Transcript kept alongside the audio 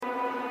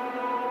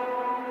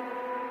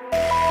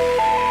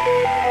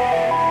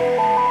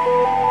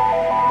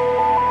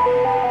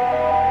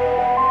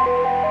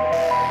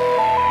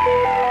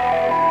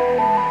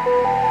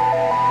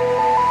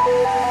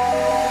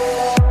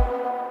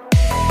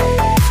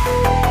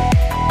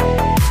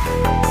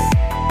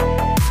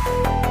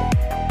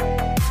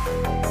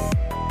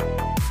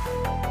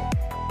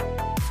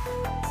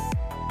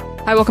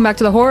Hi, welcome back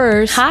to The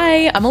Horrors.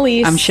 Hi, I'm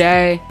Elise. I'm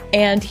Shay.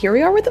 And here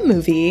we are with a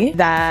movie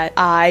that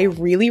I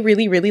really,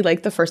 really, really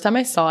liked the first time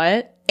I saw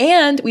it.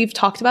 And we've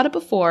talked about it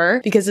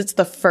before because it's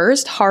the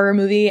first horror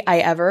movie I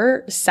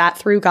ever sat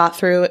through, got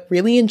through,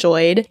 really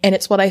enjoyed. And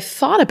it's what I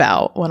thought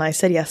about when I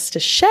said yes to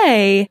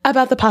Shay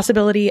about the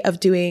possibility of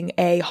doing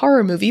a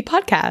horror movie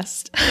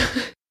podcast.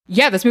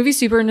 Yeah, this movie's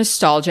super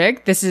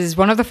nostalgic. This is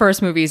one of the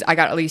first movies I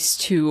got Elise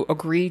to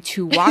agree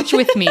to watch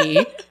with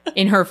me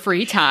in her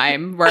free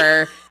time,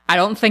 where I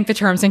don't think the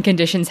terms and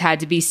conditions had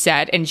to be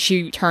set. And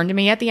she turned to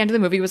me at the end of the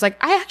movie and was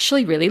like, I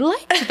actually really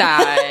liked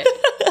that.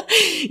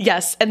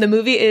 Yes, and the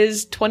movie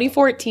is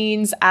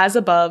 2014's As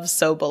Above,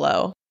 So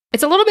Below.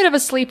 It's a little bit of a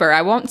sleeper.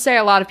 I won't say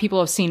a lot of people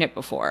have seen it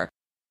before.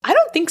 I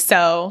don't think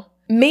so.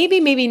 Maybe,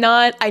 maybe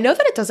not. I know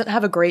that it doesn't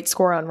have a great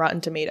score on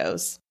Rotten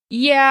Tomatoes.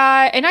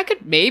 Yeah, and I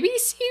could maybe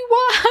see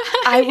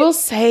why. I will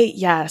say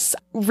yes.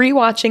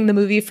 Rewatching the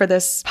movie for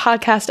this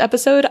podcast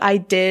episode, I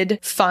did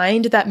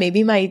find that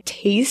maybe my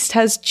taste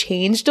has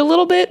changed a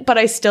little bit, but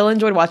I still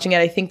enjoyed watching it.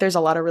 I think there's a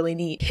lot of really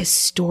neat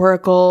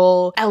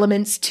historical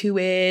elements to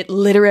it,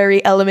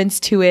 literary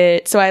elements to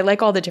it. So I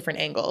like all the different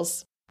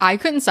angles. I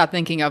couldn't stop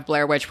thinking of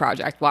Blair Witch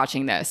Project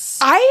watching this.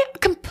 I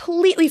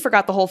completely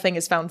forgot the whole thing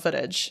is found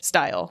footage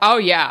style. Oh,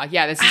 yeah.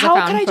 Yeah, this is a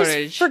found footage. How could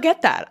I just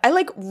forget that?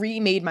 I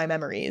remade my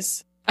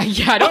memories.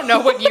 Yeah, I don't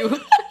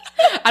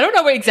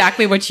know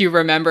exactly what you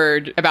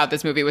remembered about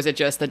this movie. Was it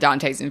just the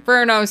Dante's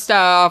Inferno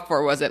stuff,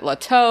 or was it La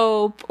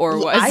Taupe,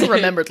 or I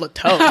remembered La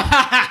Taupe.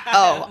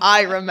 Oh,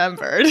 I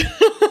remembered.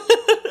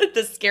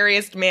 The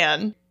scariest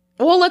man.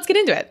 Well, let's get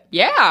into it.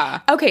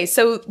 Yeah. Okay,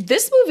 so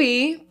this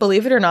movie,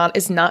 believe it or not,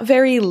 is not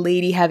very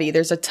lady heavy.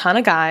 There's a ton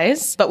of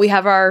guys, but we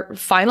have our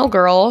final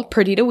girl,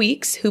 Perdita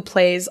Weeks, who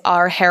plays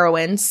our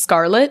heroine,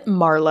 Scarlett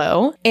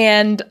Marlowe.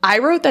 And I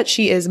wrote that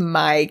she is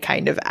my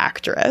kind of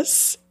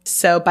actress.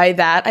 So by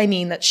that, I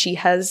mean that she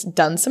has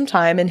done some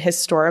time in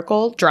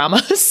historical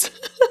dramas,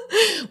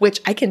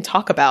 which I can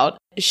talk about.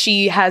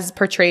 She has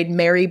portrayed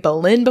Mary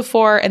Boleyn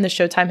before in the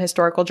Showtime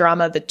historical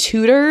drama The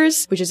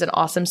Tudors, which is an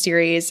awesome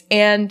series.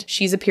 And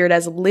she's appeared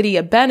as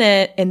Lydia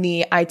Bennet in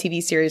the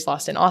ITV series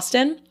Lost in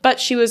Austin. But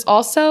she was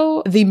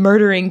also the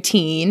murdering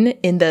teen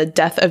in the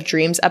Death of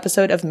Dreams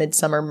episode of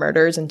Midsummer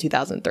Murders in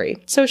 2003.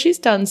 So she's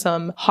done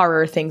some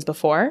horror things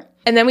before.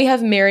 And then we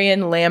have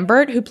Marion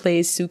Lambert, who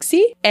plays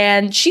Suxi,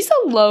 and she's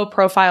a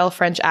low-profile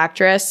French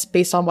actress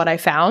based on what I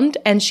found,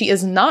 and she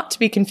is not to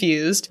be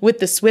confused with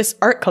the Swiss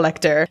art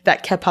collector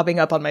that kept popping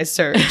up on my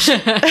search.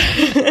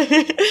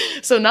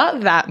 So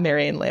not that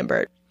Marion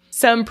Lambert.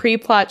 Some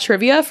pre-plot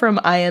trivia from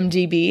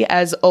IMDb,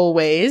 as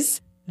always.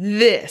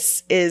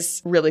 This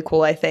is really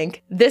cool, I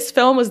think. This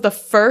film was the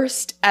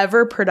first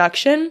ever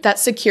production that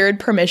secured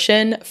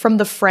permission from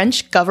the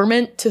French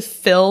government to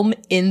film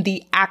in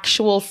the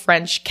actual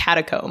French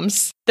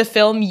catacombs. The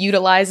film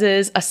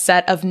utilizes a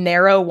set of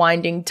narrow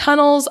winding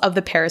tunnels of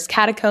the Paris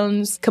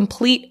catacombs,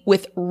 complete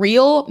with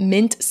real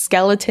mint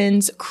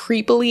skeletons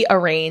creepily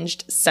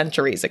arranged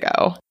centuries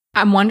ago.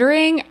 I'm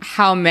wondering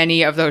how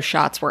many of those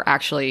shots were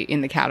actually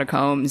in the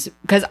catacombs,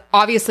 because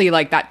obviously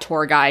that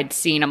tour guide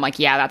scene, I'm like,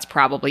 yeah, that's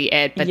probably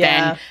it. But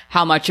then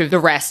how much of the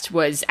rest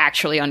was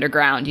actually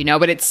underground,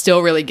 but it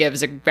still really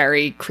gives a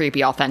very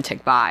creepy,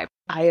 authentic vibe.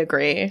 I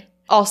agree.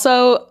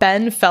 Also,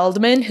 Ben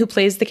Feldman, who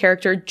plays the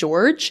character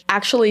George,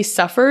 actually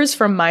suffers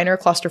from minor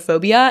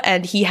claustrophobia,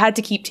 and he had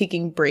to keep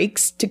taking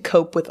breaks to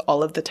cope with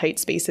all of the tight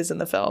spaces in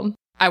the film.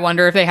 I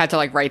wonder if they had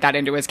to write that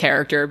into his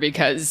character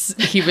because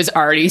he was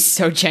already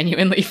so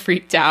genuinely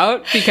freaked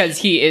out because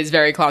he is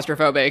very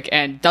claustrophobic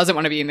and doesn't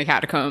want to be in the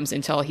catacombs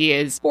until he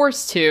is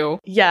forced to.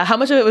 Yeah, how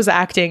much of it was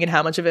acting and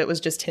how much of it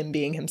was just him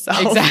being himself.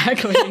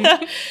 Exactly.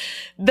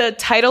 The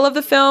title of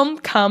the film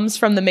comes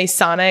from the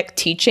Masonic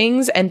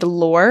teachings and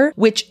lore,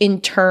 which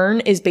in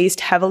turn is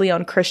based heavily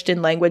on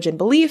Christian language and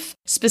belief,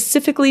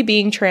 specifically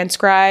being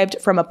transcribed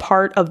from a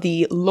part of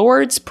the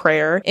Lord's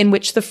Prayer in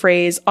which the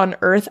phrase "on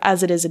earth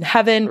as it is in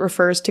heaven"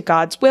 refers to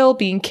God's will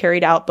being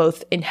carried out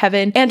both in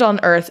heaven and on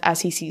earth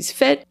as he sees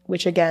fit,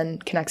 which again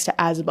connects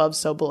to as above,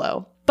 so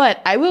below.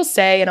 But I will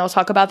say, and I'll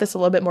talk about this a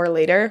little bit more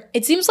later,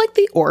 it seems like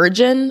the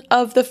origin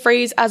of the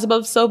phrase as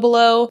above, so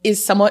below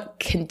is somewhat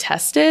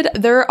contested.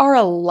 There are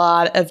a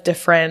lot of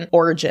different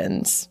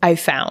origins I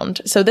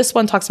found. So this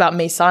one talks about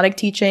Masonic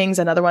teachings.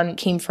 Another one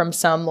came from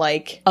some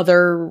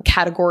other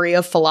category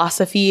of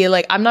philosophy.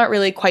 I'm not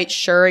really quite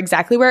sure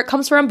exactly where it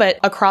comes from, but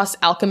across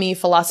alchemy,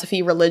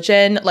 philosophy,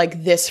 religion,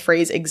 this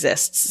phrase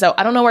exists. So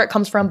I don't know where it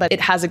comes from, but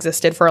it has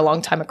existed for a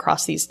long time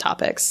across these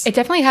topics. It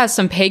definitely has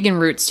some pagan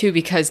roots too,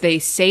 because they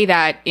say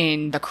that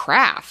in The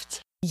Craft.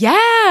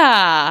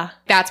 Yeah.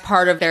 That's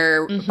part of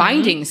their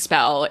binding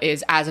spell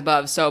is as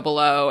above, so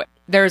below.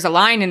 There's a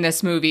line in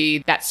this movie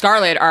that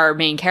Scarlett, our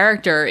main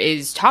character,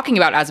 is talking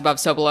about as above,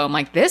 so below. I'm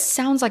like, this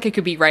sounds like it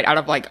could be right out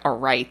of a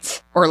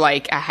rite or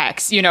a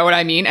hex. You know what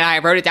I mean? And I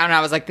wrote it down and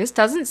I was like, this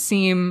doesn't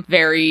seem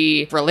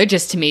very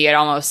religious to me. It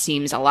almost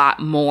seems a lot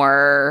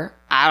more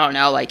I don't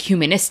know, like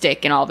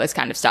humanistic and all this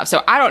kind of stuff.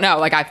 So I don't know,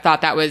 like I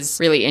thought that was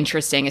really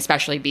interesting,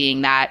 especially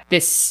being that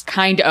this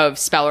kind of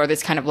spell or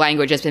this kind of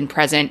language has been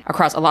present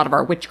across a lot of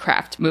our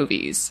witchcraft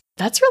movies.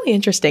 That's really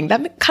interesting.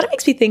 That kind of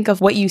makes me think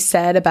of what you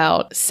said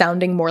about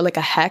sounding more like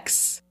a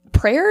hex.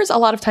 Prayers a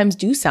lot of times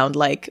do sound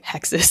like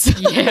hexes.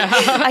 Yeah.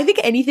 I think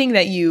anything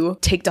that you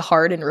take to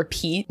heart and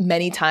repeat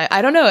many times,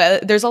 I don't know,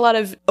 there's a lot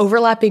of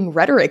overlapping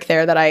rhetoric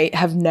there that I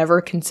have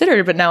never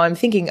considered, but now I'm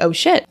thinking, oh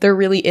shit, there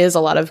really is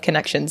a lot of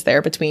connections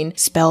there between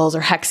spells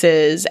or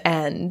hexes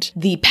and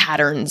the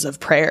patterns of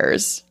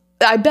prayers.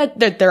 I bet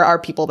that there are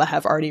people that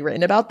have already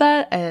written about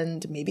that,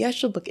 and maybe I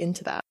should look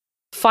into that.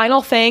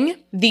 Final thing,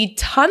 the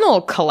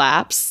tunnel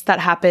collapse that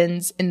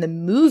happens in the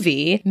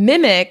movie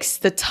mimics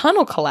the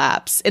tunnel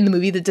collapse in the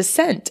movie The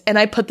Descent. And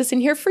I put this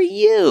in here for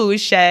you,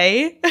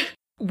 Shay.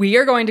 We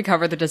are going to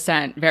cover The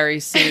Descent very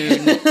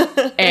soon.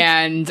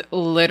 And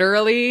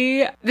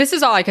literally, this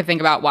is all I could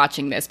think about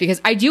watching this, because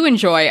I do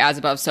enjoy As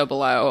Above, So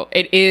Below.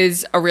 It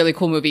is a really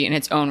cool movie in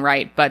its own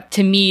right. But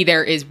to me,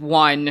 there is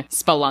one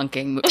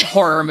spelunking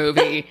horror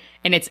movie.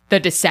 And it's The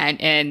Descent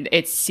and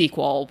its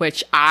sequel,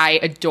 which I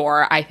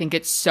adore. I think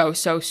it's so,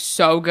 so,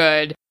 so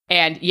good.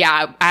 And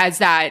yeah, as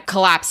that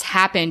collapse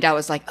happened, I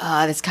was like,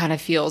 this kind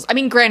of feels, I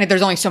mean, granted,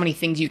 there's only so many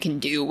things you can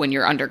do when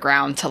you're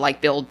underground to like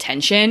build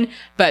tension,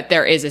 but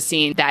there is a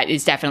scene that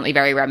is definitely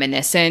very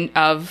reminiscent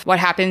of what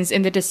happens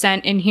in The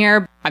Descent in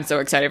here. I'm so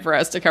excited for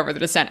us to cover The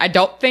Descent. I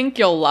don't think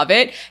you'll love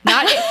it.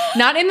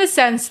 Not in the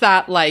sense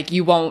that like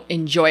you won't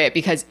enjoy it,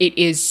 because it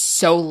is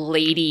so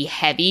lady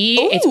heavy.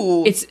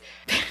 Ooh. It's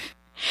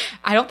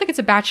I don't think it's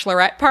a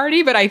bachelorette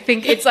party, but I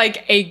think it's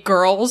like a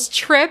girls'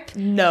 trip.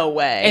 No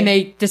way. And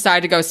they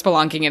decide to go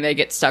spelunking and they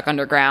get stuck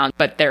underground,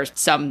 but there's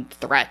some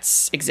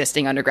threats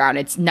existing underground.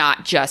 It's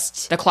not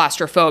just the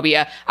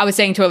claustrophobia. I was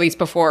saying to Elise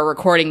before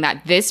recording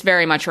that this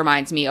very much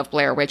reminds me of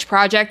Blair Witch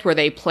Project, where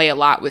they play a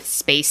lot with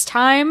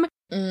space-time.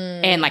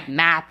 And like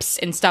maps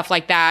and stuff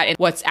like that, and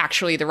what's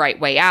actually the right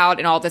way out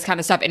and all this kind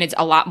of stuff. And it's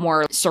a lot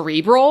more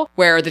cerebral,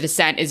 where The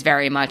Descent is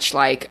very much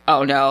like,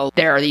 oh no,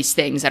 there are these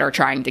things that are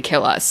trying to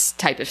kill us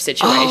type of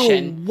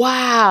situation. Oh,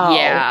 wow.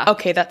 Yeah.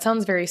 Okay, that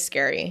sounds very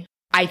scary.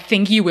 I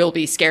think you will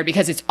be scared,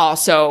 because it's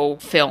also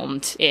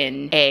filmed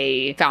in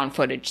a found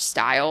footage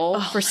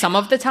style for some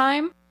of the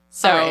time.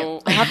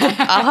 So right.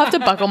 I'll have to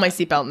buckle my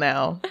seatbelt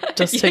now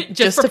just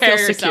to feel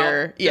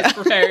secure. Yeah. Just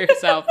prepare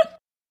yourself.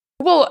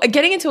 Well,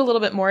 getting into a little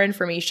bit more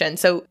information.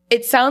 So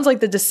it sounds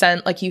like The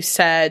Descent, like you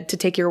said, to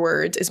take your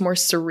words, is more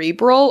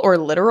cerebral or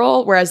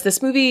literal, whereas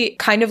this movie,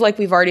 kind of like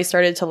we've already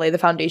started to lay the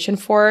foundation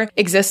for,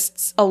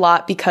 exists a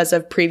lot because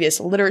of previous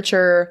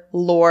literature,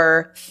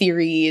 lore,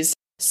 theories.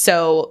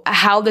 So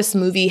how this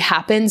movie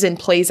happens and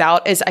plays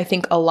out is, I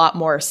think, a lot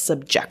more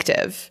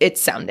subjective, it's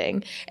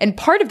sounding. And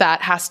part of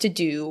that has to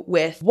do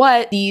with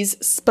what these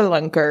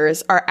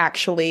spelunkers are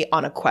actually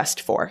on a quest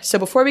for. So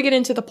before we get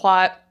into the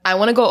plot, I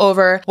want to go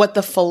over what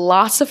the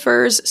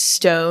Philosopher's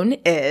Stone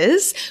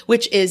is,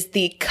 which is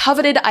the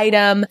coveted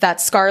item that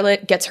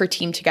Scarlet gets her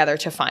team together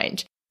to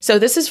find. So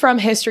this is from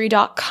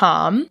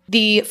history.com.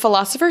 The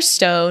Philosopher's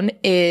Stone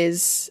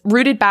is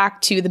rooted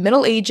back to the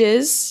Middle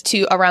Ages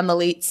to around the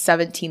late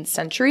 17th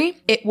century.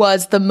 It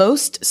was the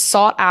most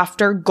sought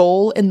after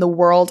goal in the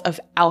world of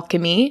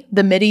alchemy,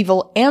 the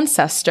medieval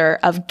ancestor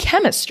of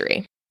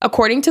chemistry.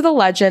 According to the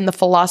legend, the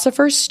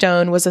Philosopher's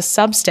Stone was a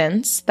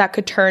substance that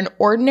could turn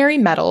ordinary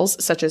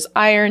metals such as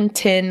iron,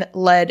 tin,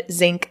 lead,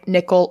 zinc,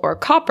 nickel, or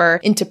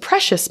copper into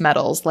precious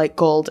metals like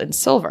gold and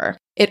silver.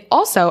 It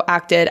also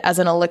acted as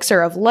an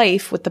elixir of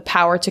life with the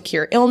power to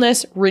cure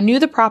illness, renew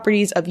the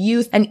properties of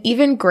youth, and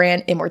even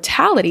grant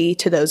immortality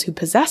to those who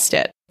possessed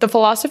it. The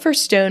Philosopher's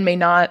Stone may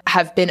not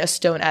have been a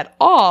stone at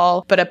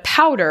all, but a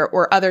powder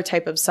or other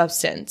type of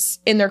substance.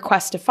 In their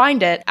quest to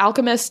find it,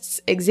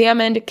 alchemists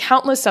examined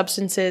countless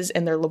substances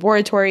in their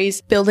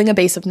laboratories, building a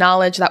base of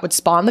knowledge that would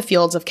spawn the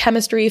fields of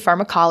chemistry,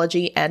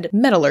 pharmacology, and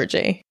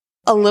metallurgy.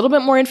 A little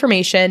bit more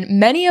information.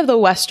 Many of the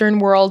Western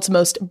world's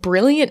most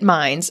brilliant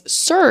minds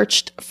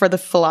searched for the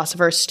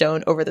Philosopher's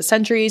Stone over the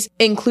centuries,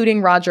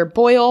 including Roger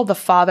Boyle, the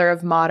father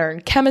of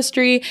modern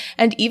chemistry,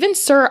 and even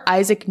Sir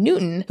Isaac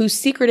Newton, whose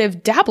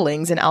secretive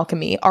dabblings in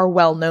alchemy are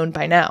well known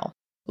by now.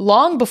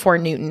 Long before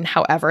Newton,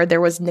 however, there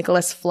was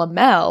Nicolas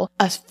Flamel,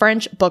 a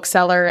French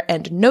bookseller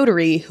and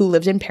notary who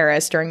lived in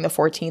Paris during the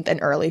 14th and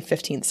early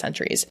 15th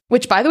centuries.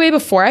 Which, by the way,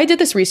 before I did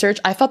this research,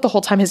 I thought the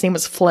whole time his name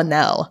was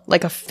Flanel,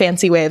 like a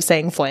fancy way of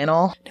saying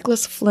flannel.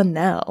 Nicolas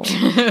Flamel.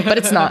 But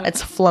it's not,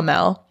 it's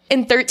Flamel.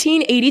 In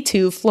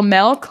 1382,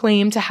 Flamel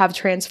claimed to have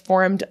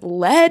transformed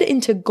lead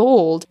into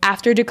gold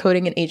after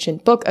decoding an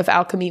ancient book of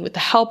alchemy with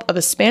the help of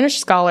a Spanish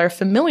scholar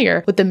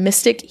familiar with the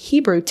mystic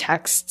Hebrew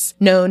texts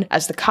known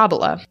as the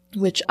Kabbalah,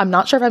 which I'm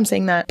not sure if I'm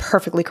saying that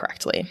perfectly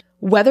correctly.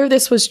 Whether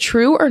this was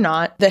true or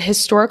not, the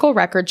historical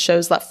record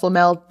shows that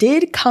Flamel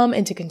did come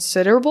into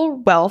considerable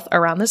wealth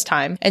around this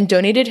time and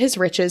donated his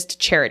riches to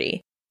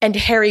charity. And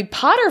Harry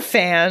Potter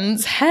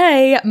fans,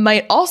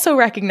 might also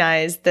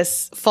recognize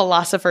this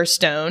Philosopher's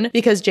Stone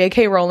because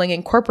J.K. Rowling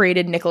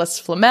incorporated Nicolas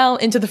Flamel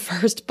into the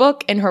first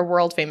book in her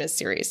world-famous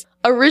series.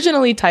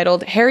 Originally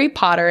titled Harry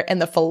Potter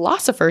and the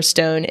Philosopher's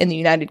Stone in the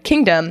United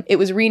Kingdom, it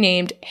was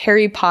renamed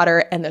Harry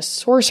Potter and the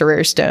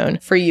Sorcerer's Stone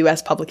for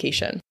US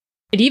publication.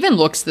 It even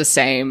looks the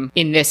same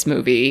in this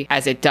movie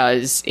as it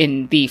does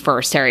in the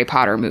first Harry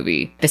Potter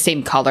movie. The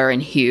same color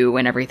and hue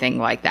and everything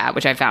like that,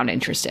 which I found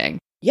interesting.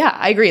 Yeah,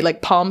 I agree.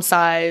 Like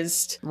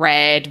palm-sized.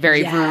 Red,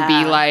 very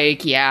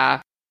ruby-like,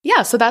 yeah.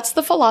 Yeah, so that's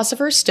the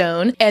Philosopher's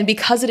Stone. And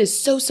because it is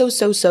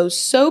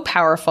so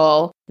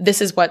powerful,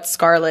 this is what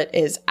Scarlet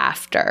is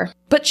after.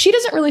 But she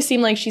doesn't really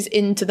seem like she's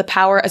into the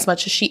power as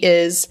much as she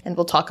is, and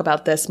we'll talk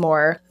about this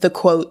more, the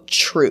quote,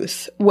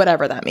 truth,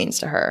 whatever that means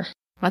to her.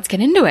 Let's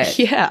get into it.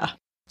 Yeah.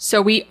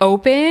 So we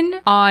open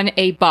on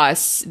a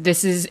bus.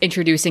 This is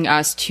introducing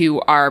us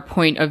to our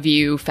point of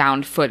view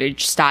found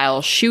footage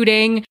style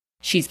shooting.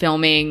 She's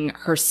filming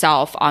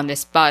herself on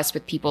this bus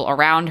with people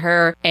around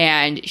her,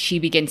 and she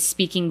begins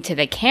speaking to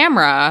the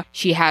camera.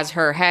 She has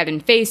her head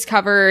and face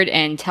covered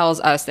and tells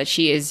us that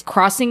she is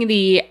crossing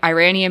the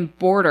Iranian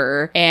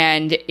border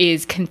and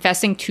is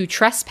confessing to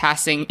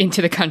trespassing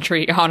into the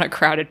country on a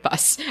crowded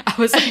bus. I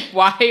was like,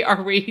 why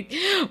are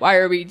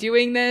we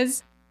doing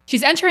this?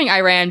 She's entering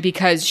Iran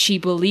because she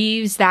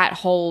believes that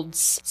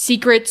holds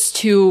secrets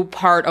to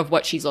part of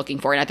what she's looking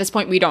for. And at this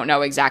point, we don't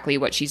know exactly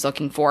what she's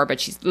looking for, but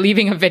she's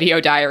leaving a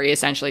video diary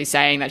essentially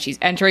saying that she's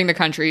entering the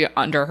country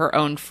under her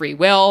own free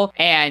will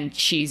and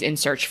she's in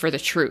search for the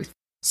truth.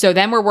 So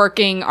then we're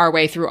working our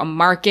way through a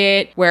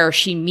market where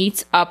she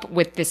meets up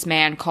with this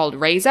man called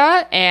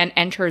Reza and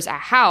enters a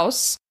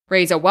house.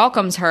 Reza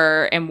welcomes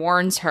her and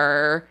warns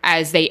her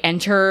as they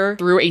enter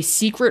through a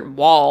secret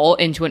wall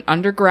into an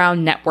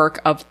underground network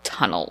of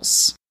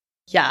tunnels.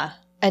 Yeah,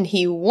 and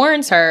he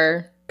warns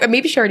her, or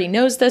maybe she already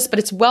knows this, but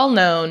it's well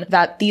known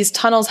that these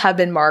tunnels have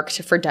been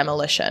marked for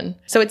demolition.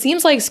 So it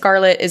seems like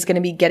Scarlet is going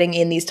to be getting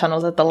in these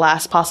tunnels at the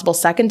last possible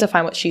second to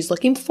find what she's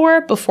looking for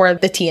before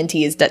the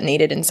TNT is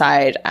detonated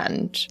inside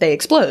and they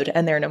explode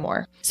and they're no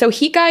more. So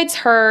he guides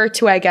her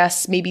to, I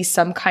guess, maybe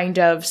some kind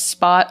of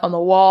spot on the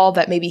wall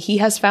that maybe he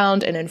has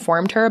found and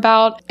informed her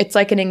about. It's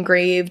like an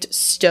engraved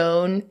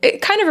stone.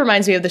 It kind of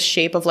reminds me of the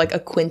shape of like a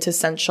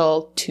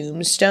quintessential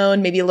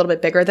tombstone, maybe a little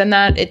bit bigger than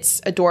that. It's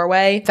a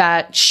doorway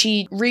that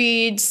she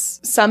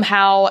reads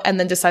somehow and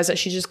then decides that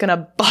she's just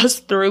gonna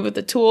bust through with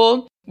the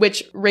tool,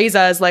 which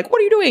Reza is like, what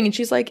are you doing? And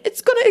she's like,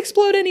 it's gonna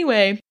explode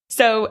anyway.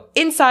 So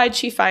inside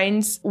she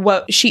finds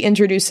what she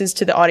introduces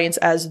to the audience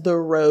as the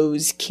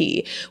Rose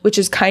Key, which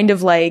is kind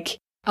of like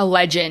a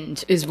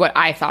legend is what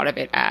I thought of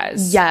it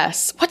as.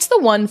 Yes. What's the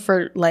one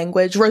for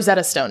language?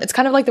 Rosetta Stone. It's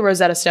kind of like the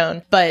Rosetta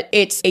Stone, but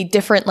it's a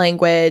different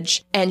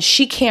language and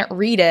she can't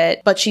read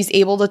it, but she's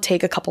able to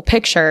take a couple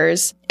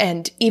pictures.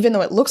 And even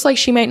though it looks like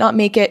she might not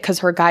make it because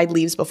her guide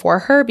leaves before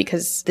her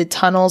because the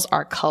tunnels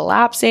are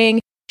collapsing,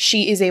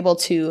 she is able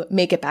to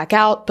make it back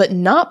out, but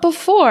not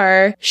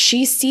before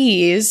she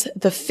sees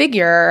the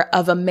figure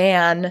of a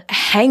man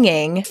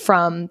hanging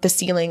from the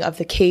ceiling of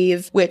the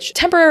cave, which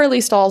temporarily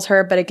stalls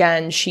her. But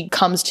again, she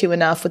comes to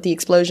enough with the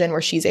explosion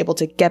where she's able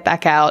to get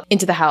back out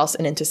into the house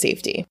and into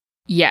safety.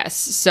 Yes,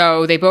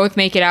 so they both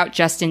make it out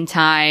just in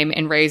time,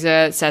 and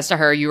Reza says to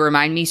her, you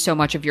remind me so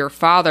much of your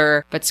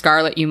father, but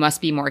Scarlet, you must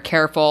be more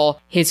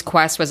careful. His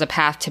quest was a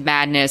path to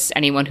madness.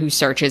 Anyone who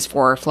searches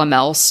for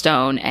Flamel's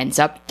stone ends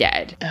up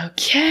dead.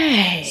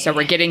 Okay. So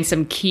we're getting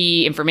some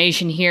key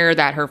information here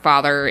that her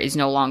father is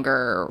no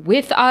longer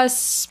with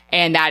us,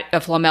 and that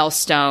the Flamel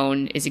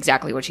stone is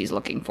exactly what she's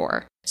looking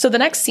for. So the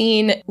next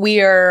scene,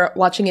 we are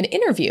watching an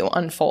interview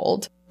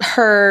unfold.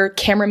 Her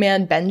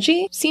cameraman,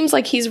 Benji, seems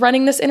like he's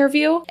running this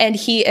interview, and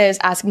he is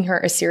asking her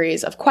a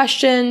series of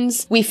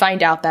questions. We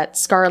find out that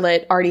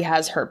Scarlet already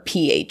has her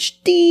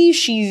PhD.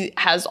 She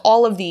has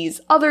all of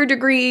these other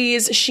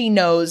degrees. She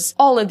knows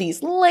all of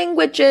these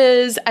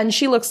languages, and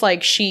she looks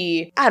like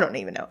she, I don't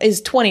even know,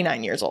 is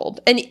 29 years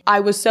old. And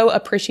I was so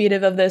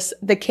appreciative of this.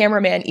 The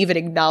cameraman even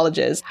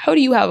acknowledges, how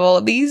do you have all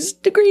of these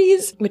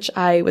degrees? Which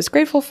I was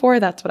grateful for.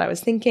 That's what I was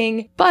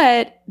thinking.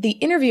 But the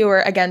interviewer,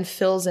 again,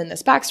 fills in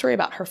this backstory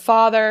about her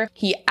father.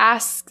 He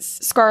asks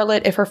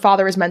Scarlet if her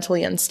father is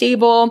mentally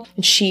unstable,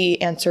 and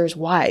she answers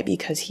why,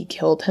 because he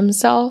killed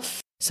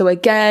himself. So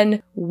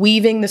again,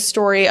 weaving the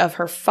story of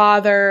her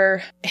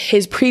father,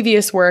 his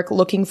previous work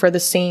looking for the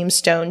same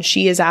stone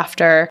she is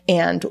after,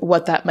 and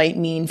what that might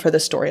mean for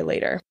the story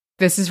later.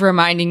 This is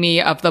reminding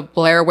me of the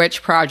Blair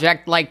Witch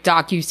Project, like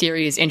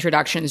docuseries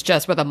introductions,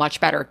 just with a much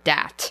better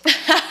DAT.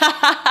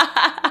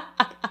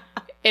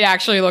 It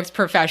actually looks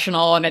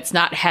professional, and it's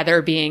not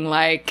Heather being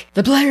like,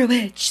 the Blair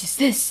Witch is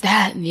this,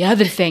 that, and the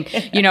other thing.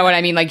 You know what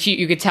I mean? Like,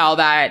 you could tell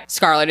that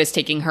Scarlet is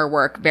taking her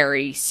work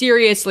very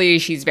seriously.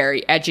 She's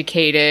very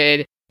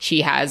educated.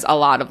 She has a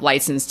lot of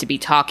license to be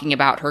talking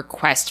about her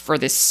quest for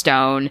this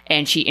stone.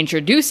 And she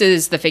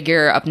introduces the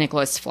figure of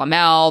Nicholas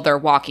Flamel. They're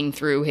walking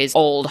through his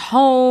old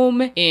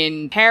home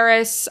in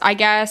Paris, I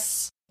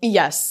guess.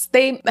 Yes,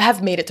 they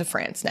have made it to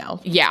France now.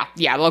 Yeah,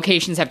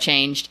 locations have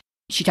changed.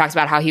 She talks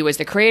about how he was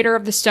the creator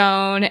of the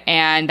stone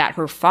and that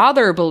her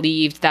father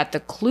believed that the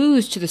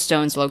clues to the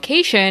stone's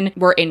location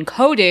were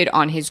encoded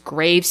on his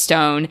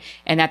gravestone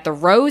and that the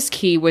Rose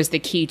Key was the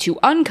key to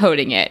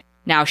uncoding it.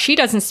 Now, she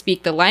doesn't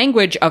speak the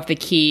language of the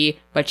key,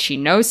 but she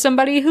knows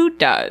somebody who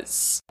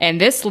does. And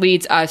this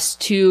leads us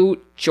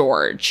to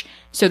George.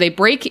 So they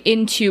break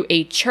into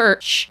a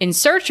church in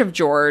search of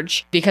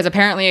George because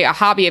apparently a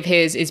hobby of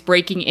his is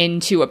breaking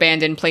into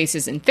abandoned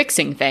places and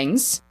fixing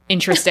things.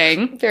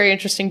 Interesting. Very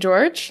interesting,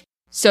 George.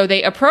 So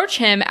they approach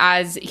him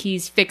as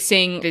he's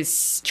fixing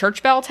this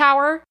church bell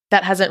tower.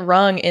 That hasn't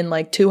rung in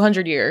like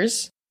 200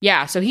 years.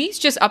 Yeah, so he's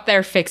just up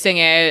there fixing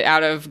it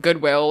out of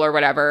goodwill or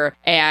whatever.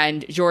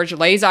 And George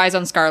lays eyes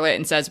on Scarlett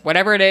and says,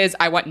 whatever it is,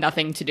 I want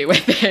nothing to do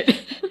with it.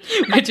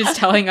 Which is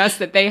telling us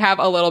that they have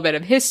a little bit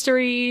of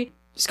history.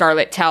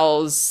 Scarlett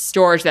tells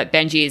George that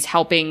Benji is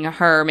helping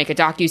her make a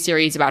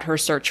docuseries about her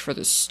search for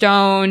the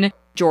stone.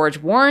 George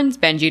warns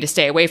Benji to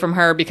stay away from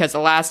her because the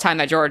last time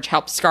that George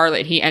helped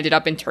Scarlett, he ended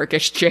up in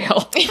Turkish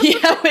jail.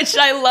 Yeah, which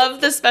I love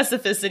the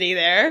specificity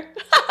there.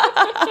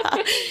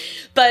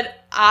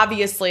 But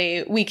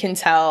obviously, we can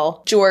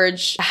tell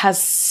George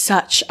has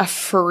such a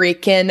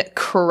freaking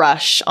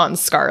crush on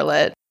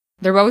Scarlett.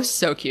 They're both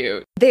so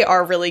cute. They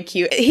are really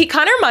cute. He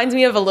kind of reminds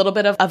me of a little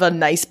bit of a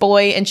nice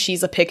boy, and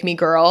she's a pick-me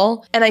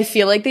girl. And I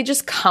feel like they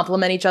just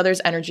complement each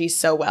other's energy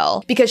so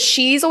well. Because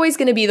she's always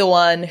going to be the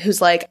one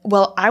who's like,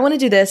 well, I want to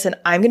do this, and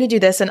I'm going to do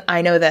this, and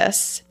I know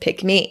this.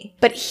 Pick me.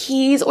 But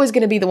he's always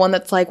going to be the one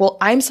that's like, well,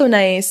 I'm so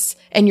nice,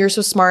 and you're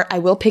so smart, I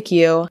will pick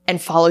you and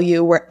follow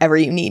you wherever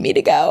you need me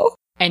to go.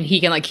 And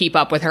he can like keep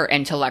up with her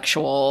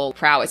intellectual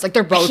prowess. Like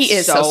they're both He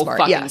is so smart,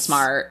 fucking yes.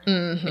 smart.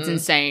 Mm-hmm. It's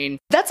insane.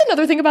 That's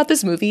another thing about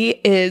this movie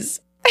is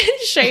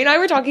Shay and I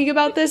were talking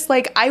about this.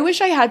 Like, I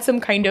wish I had some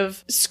kind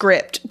of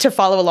script to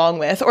follow along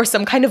with or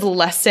some kind of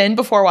lesson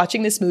before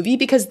watching this movie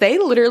because they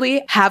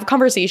literally have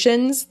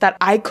conversations that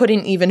I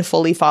couldn't even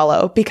fully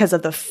follow because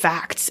of the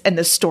facts and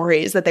the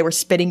stories that they were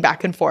spitting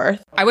back and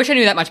forth. I wish I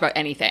knew that much about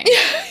anything.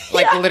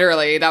 Like,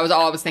 literally, that was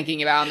all I was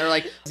thinking about. And they're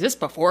like, is this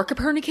before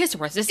Copernicus or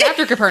was this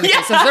after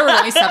Copernicus? Since there were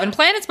only 7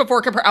 planets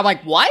before Copernicus. I'm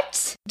like,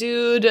 what?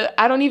 Dude,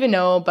 I don't even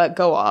know, but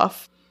go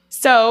off.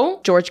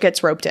 So George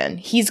gets roped in.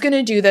 He's going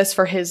to do this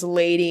for his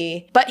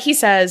lady, but he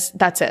says,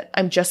 that's it.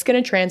 I'm just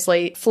going to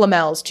translate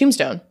Flamel's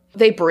tombstone.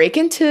 They break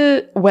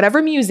into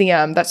whatever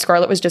museum that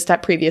Scarlett was just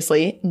at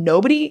previously.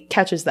 Nobody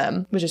catches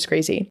them, which is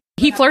crazy.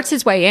 He flirts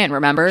his way in,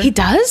 remember? He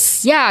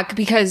does? Yeah,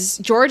 because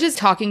George is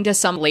talking to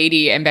some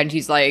lady and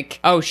Benji's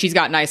like, oh, she's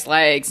got nice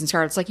legs. And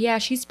Scarlett's like, yeah,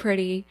 she's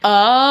pretty.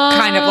 Oh.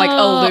 Kind of like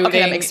alluding. Okay,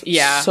 that makes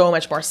so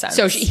much more sense.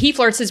 So he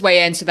flirts his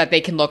way in so that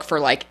they can look for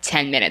like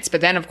 10 minutes. But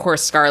then, of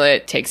course,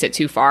 Scarlett takes it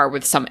too far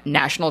with some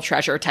National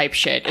Treasure type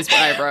shit is what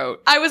I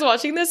wrote. I was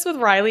watching this with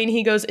Riley and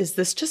he goes, is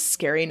this just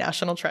scary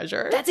National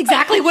Treasure? That's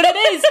exactly what it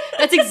is.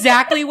 That's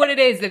exactly what it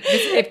is.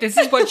 If this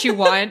is what you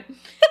want,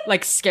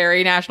 like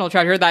scary National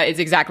Treasure, that is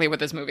exactly what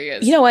this movie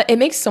is. You know what? It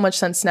makes so much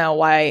sense now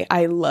why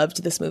I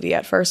loved this movie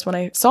at first when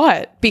I saw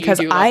it. Because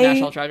you do love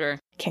National Treasure.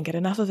 Can't get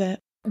enough of it.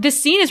 This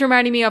scene is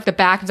reminding me of the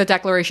back of the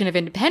Declaration of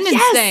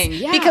Independence thing.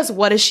 Yeah. Because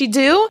what does she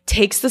do?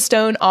 Takes the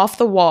stone off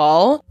the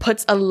wall,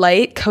 puts a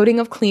light coating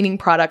of cleaning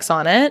products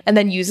on it, and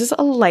then uses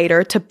a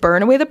lighter to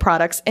burn away the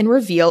products and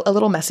reveal a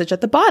little message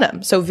at the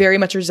bottom. So very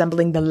much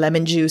resembling the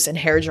lemon juice and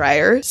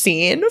hairdryer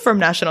scene from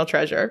National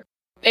Treasure.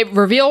 It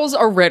reveals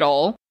a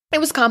riddle. It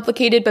was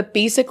complicated, but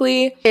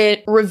basically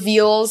it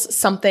reveals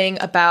something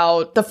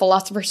about the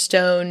Philosopher's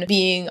Stone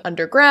being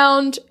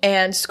underground,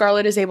 and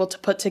Scarlett is able to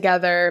put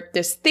together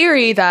this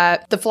theory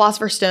that the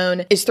Philosopher's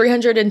Stone is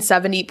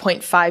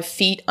 370.5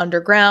 feet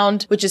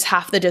underground, which is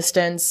half the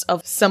distance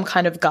of some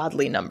kind of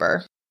godly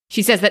number.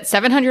 She says that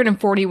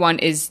 741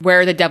 is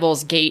where the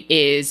Devil's Gate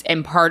is,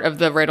 and part of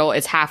the riddle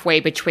is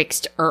halfway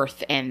betwixt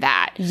Earth and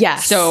that.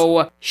 Yes.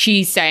 So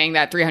she's saying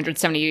that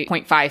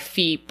 370.5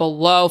 feet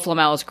below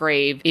Flamel's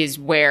grave is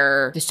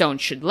where the stone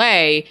should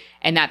lay,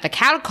 and that the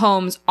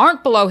catacombs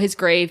aren't below his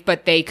grave,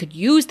 but they could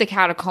use the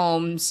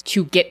catacombs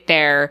to get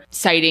there,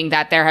 citing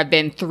that there have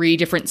been 3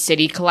 different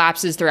city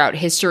collapses throughout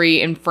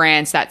history in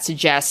France that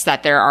suggests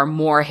that there are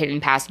more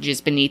hidden passages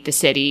beneath the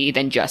city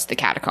than just the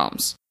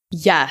catacombs.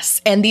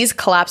 Yes, and these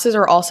collapses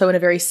are also in a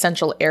very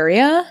central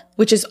area,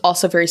 which is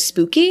also very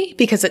spooky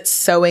because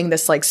it's showing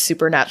this like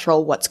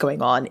supernatural what's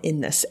going on in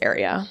this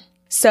area.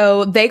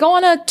 So they go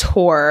on a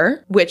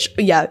tour, which,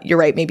 yeah, you're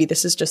right, maybe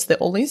this is just the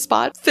only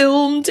spot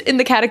filmed in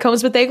the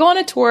catacombs, but they go on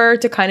a tour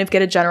to kind of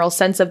get a general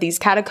sense of these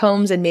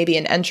catacombs and maybe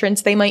an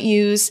entrance they might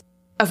use.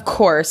 Of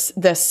course,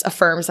 this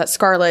affirms that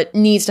Scarlett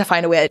needs to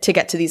find a way to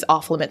get to these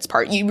off-limits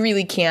part. You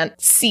really can't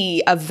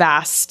see a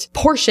vast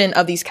portion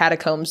of these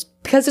catacombs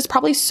because it's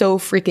probably so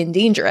freaking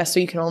dangerous,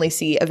 so you can only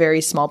see a very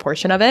small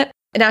portion of it.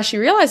 And as she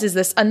realizes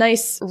this, a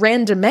nice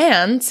random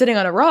man sitting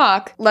on a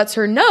rock lets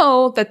her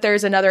know that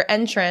there's another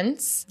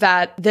entrance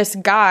that this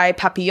guy,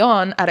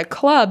 Papillon, at a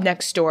club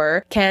next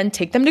door can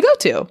take them to go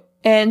to.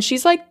 And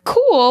she's like,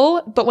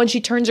 cool. But when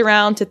she turns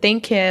around to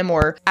thank him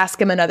or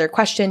ask him another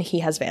question, he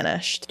has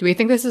vanished. Do we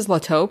think this is La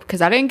Taupe?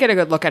 Because I didn't get a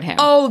good look at him.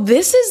 Oh,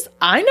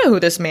 I know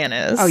who this man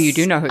is. Oh, you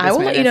do know who this man is? I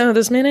will let you know who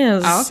this man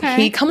is. Oh, okay.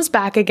 He comes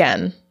back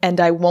again. And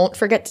I won't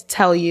forget to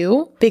tell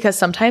you because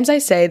sometimes I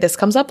say this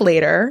comes up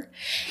later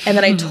and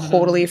then I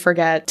totally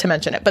forget to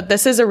mention it. But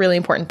this is a really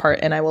important part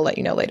and I will let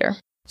you know later.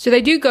 So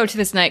they do go to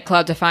this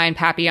nightclub to find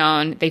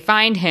Papillon. They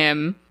find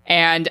him,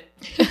 and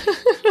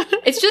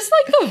it's just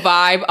like the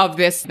vibe of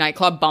this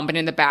nightclub bumping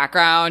in the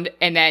background,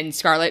 and then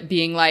Scarlett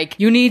being like,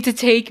 you need to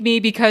take me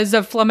because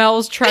of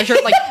Flamel's treasure.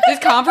 Like, this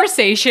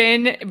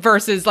conversation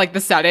versus like the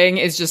setting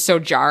is just so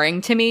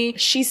jarring to me.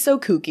 She's so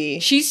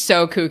kooky. She's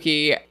so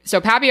kooky. So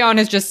Papillon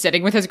is just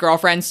sitting with his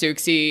girlfriend,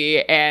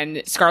 Suxi,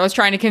 and Scarlett's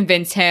trying to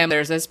convince him.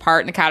 There's this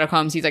part in the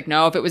catacombs. He's like,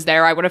 no, if it was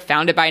there, I would have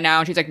found it by now.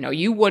 And she's like, no,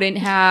 you wouldn't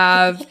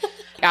have.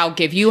 I'll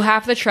give you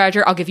half the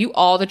treasure. I'll give you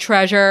all the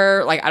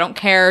treasure. Like, I don't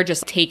care.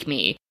 Just take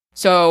me.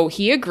 So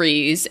he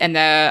agrees, and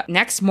the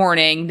next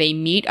morning they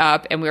meet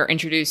up, and we're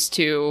introduced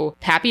to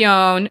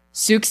Papillon,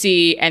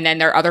 Suxi, and then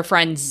their other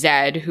friend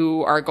Zed,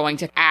 who are going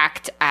to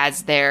act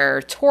as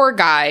their tour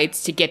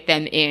guides to get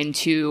them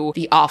into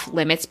the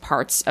off-limits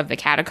parts of the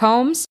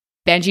catacombs.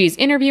 Benji is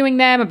interviewing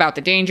them about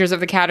the dangers of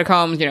the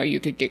catacombs. You know, you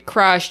could get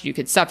crushed, you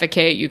could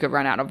suffocate, you could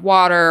run out of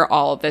water,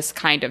 all of this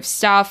kind of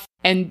stuff.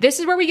 And this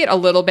is where we get a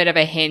little bit of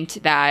a hint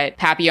that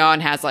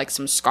Papillon has like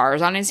some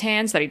scars on his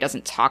hands that he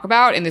doesn't talk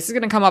about. And this is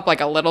going to come up like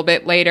a little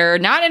bit later,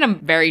 not in a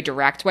very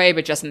direct way,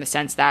 but just in the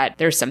sense that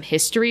there's some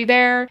history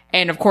there.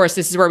 And of course,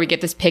 this is where we get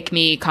this pick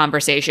me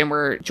conversation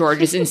where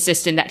George is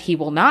insistent that he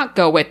will not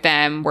go with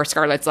them, where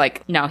Scarlett's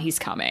like, no, he's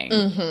coming.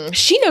 Mm-hmm.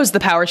 She knows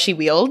the power she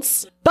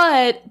wields.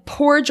 But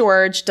poor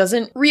George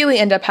doesn't really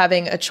end up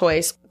having a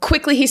choice.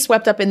 Quickly, he's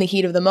swept up in the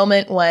heat of the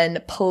moment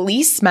when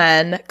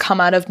policemen come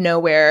out of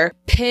nowhere,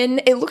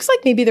 pin, it looks like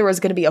maybe there was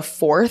going to be a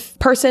fourth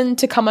person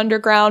to come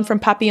underground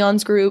from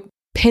Papillon's group,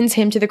 pins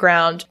him to the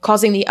ground,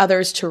 causing the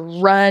others to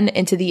run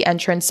into the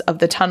entrance of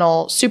the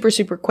tunnel super,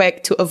 super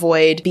quick to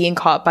avoid being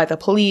caught by the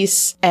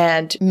police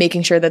and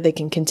making sure that they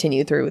can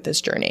continue through with this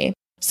journey.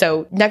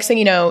 So next thing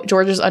you know,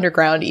 George is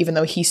underground, even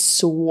though he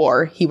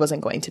swore he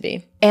wasn't going to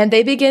be. And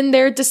they begin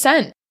their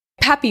descent.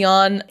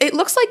 Papillon, it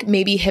looks like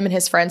maybe him and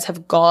his friends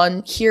have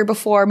gone here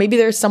before. Maybe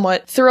they're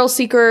somewhat thrill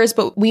seekers,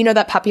 but we know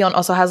that Papillon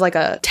also has like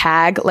a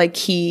tag, like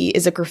he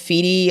is a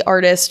graffiti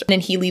artist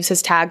and he leaves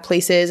his tag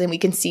places. And we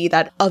can see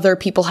that other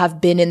people have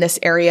been in this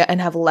area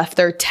and have left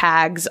their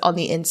tags on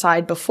the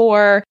inside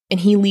before. And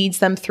he leads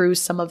them through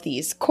some of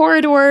these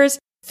corridors.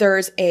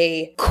 There's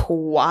a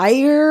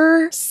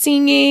choir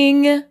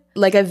singing,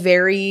 like a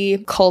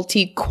very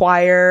culty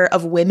choir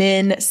of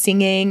women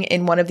singing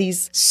in one of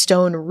these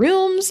stone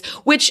rooms,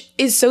 which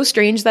is so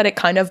strange that it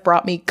kind of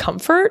brought me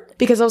comfort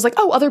because I was like,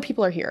 oh, other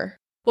people are here.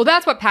 Well,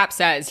 that's what Pap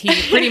says. He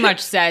pretty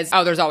much says,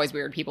 oh, there's always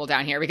weird people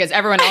down here because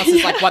everyone else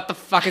is like, what the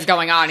fuck is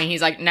going on? And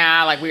he's like,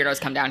 nah, like weirdos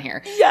come down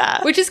here.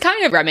 Yeah. Which is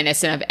kind of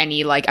reminiscent of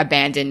any like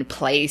abandoned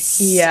place.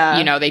 Yeah.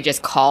 You know, they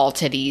just call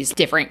to these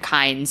different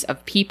kinds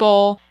of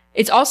people.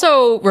 It's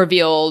also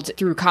revealed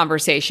through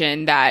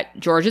conversation that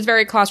George is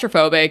very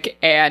claustrophobic,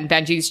 and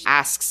Benji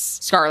asks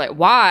Scarlett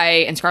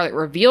why, and Scarlett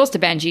reveals to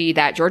Benji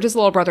that George's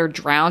little brother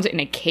drowned in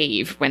a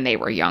cave when they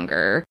were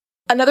younger.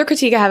 Another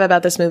critique I have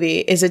about this movie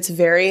is it's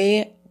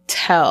very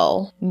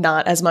tell,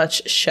 not as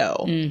much show.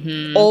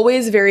 Mm-hmm.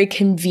 Always very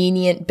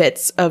convenient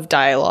bits of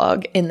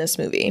dialogue in this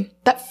movie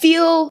that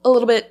feel a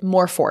little bit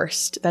more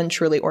forced than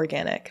truly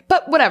organic.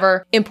 But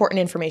whatever, important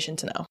information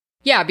to know.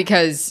 Yeah,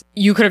 because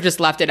you could have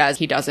just left it as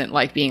he doesn't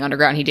like being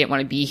underground. He didn't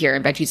want to be here.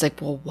 And Benji's like,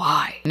 well,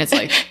 why? And it's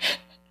like,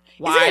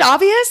 why? Isn't it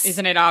obvious?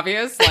 Isn't it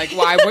obvious? Like,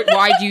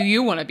 why do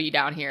you want to be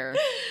down here?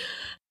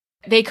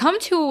 They come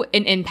to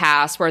an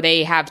impasse where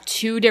they have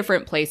two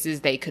different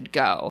places they could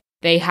go.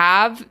 They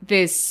have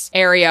this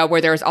area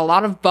where there's a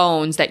lot of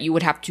bones that you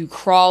would have to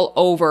crawl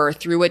over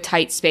through a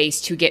tight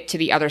space to get to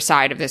the other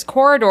side of this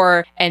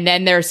corridor. And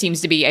then there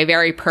seems to be a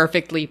very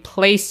perfectly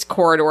placed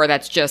corridor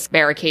that's just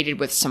barricaded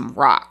with some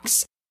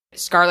rocks.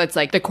 Scarlett's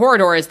like, the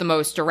corridor is the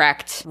most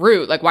direct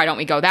route. Like, why don't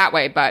we go that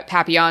way? But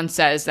Papillon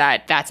says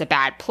that that's a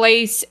bad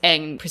place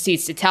and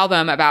proceeds to tell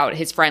them about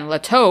his friend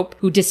Lataupe,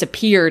 who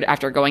disappeared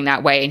after going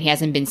that way, and he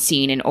hasn't been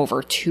seen in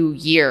over 2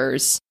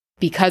 years.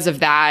 Because of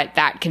that,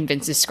 that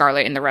convinces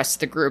Scarlett and the rest of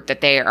the group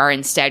that they are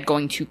instead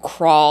going to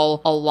crawl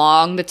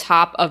along the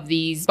top of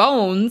these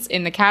bones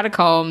in the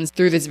catacombs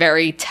through this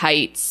very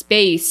tight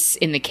space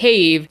in the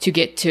cave to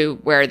get to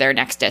where their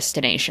next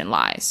destination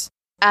lies.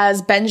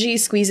 As Benji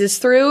squeezes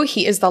through,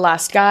 he is the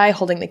last guy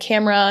holding the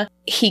camera.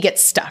 He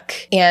gets stuck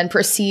and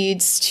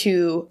proceeds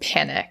to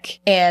panic.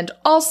 And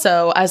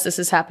also, as this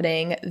is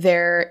happening,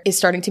 there is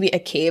starting to be a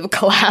cave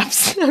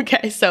collapse.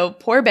 Okay, so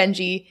poor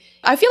Benji.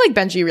 I feel like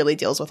Benji really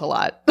deals with a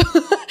lot.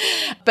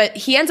 But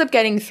he ends up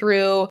getting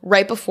through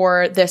right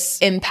before this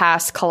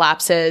impasse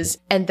collapses,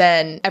 and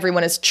then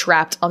everyone is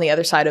trapped on the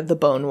other side of the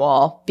bone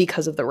wall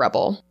because of the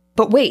rubble.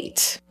 But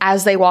wait,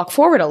 as they walk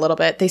forward a little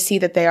bit, they see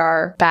that they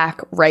are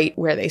back right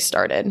where they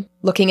started.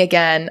 Looking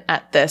again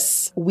at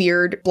this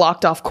weird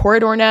blocked off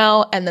corridor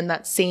now, and then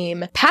that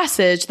same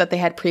passage that they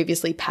had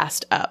previously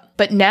passed up.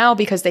 But now,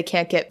 because they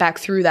can't get back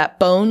through that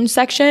bone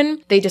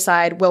section, they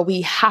decide, well,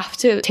 we have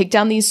to take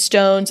down these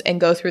stones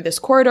and go through this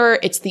corridor.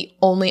 It's the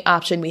only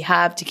option we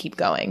have to keep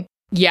going.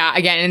 Yeah,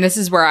 again, and this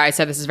is where I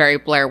said this is very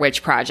Blair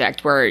Witch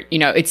Project, where, you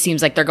know, it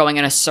seems like they're going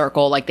in a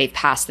circle, like they've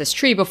passed this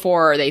tree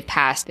before, or they've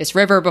passed this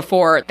river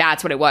before.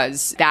 That's what it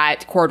was.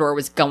 That corridor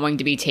was going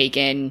to be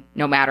taken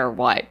no matter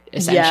what,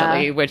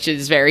 essentially, which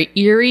is very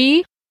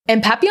eerie.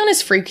 And Papillon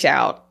is freaked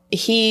out.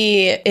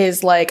 He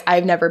is like,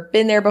 I've never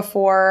been there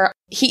before.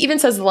 He even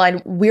says the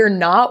line, "We're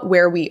not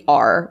where we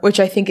are," which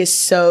I think is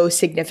so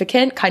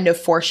significant, kind of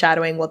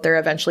foreshadowing what they're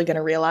eventually going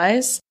to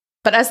realize.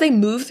 But as they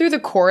move through the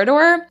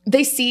corridor,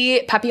 they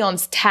see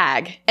Papillon's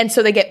tag. And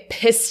so they get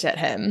pissed at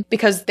him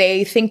because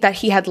they think that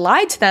he had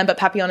lied to them. But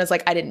Papillon is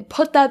like, I didn't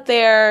put that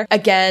there.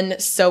 Again,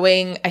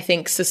 sowing, I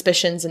think,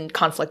 suspicions and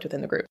conflict within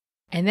the group.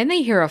 And then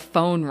they hear a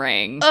phone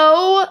ring.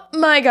 Oh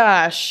my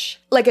gosh.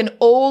 Like an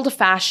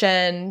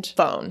old-fashioned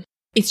phone.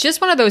 It's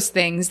just one of those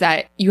things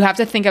that you have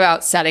to think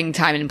about setting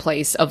time and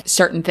place of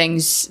certain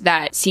things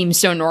that seem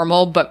so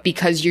normal, but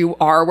because you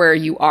are where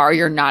you are,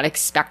 you're not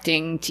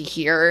expecting to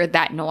hear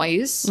that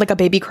noise. Like a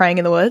baby crying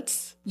in the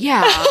woods?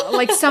 Yeah,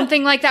 like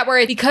something like that,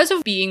 where because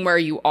of being where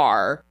you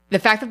are, the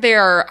fact that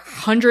there are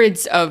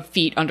hundreds of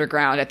feet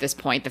underground at this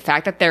point, the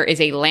fact that there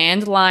is a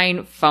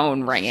landline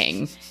phone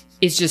ringing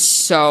is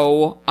just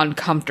so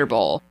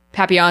uncomfortable.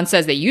 Papillon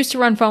says they used to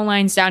run phone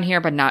lines down here,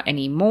 but not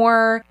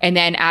anymore. And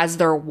then as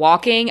they're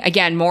walking,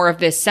 again, more of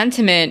this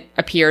sentiment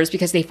appears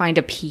because they find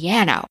a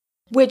piano.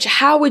 Which,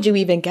 how would you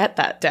even get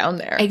that down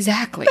there?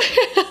 Exactly.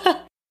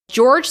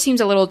 George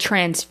seems a little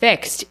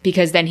transfixed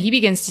because then he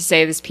begins to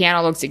say this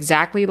piano looks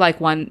exactly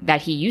like one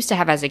that he used to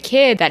have as a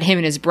kid that him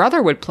and his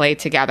brother would play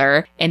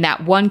together. And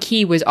that one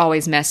key was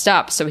always messed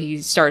up. So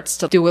he starts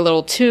to do a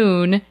little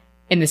tune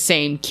and the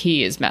same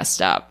key is messed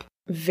up.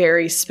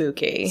 Very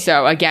spooky.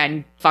 So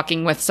again,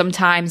 fucking with some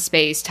time,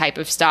 space type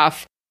of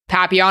stuff.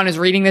 Papillon is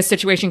reading this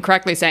situation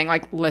correctly, saying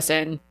like,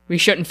 listen, we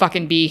shouldn't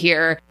fucking be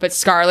here. But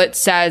Scarlett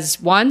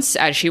says once,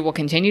 as she will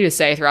continue to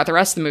say throughout the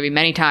rest of the movie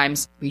many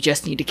times, we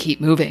just need to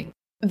keep moving.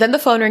 Then the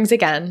phone rings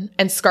again,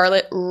 and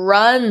Scarlett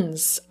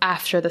runs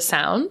after the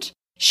sound.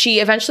 She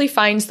eventually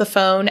finds the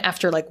phone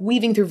after like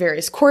weaving through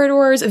various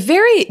corridors.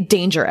 Very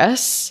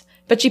dangerous.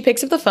 But she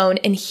picks up the phone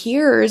and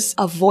hears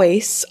a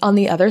voice on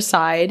the other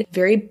side,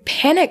 very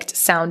panicked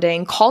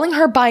sounding, calling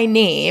her by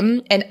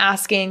name and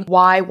asking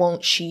why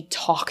won't she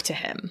talk to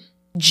him.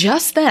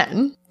 Just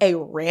then, a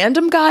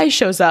random guy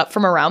shows up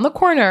from around the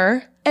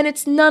corner, and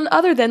it's none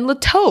other than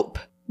Lataupe,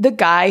 the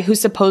guy who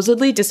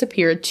supposedly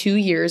disappeared 2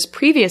 years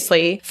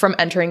previously from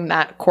entering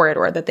that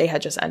corridor that they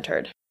had just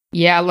entered.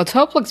 Yeah,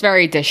 Lataupe looks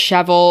very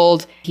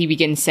disheveled. He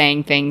begins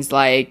saying things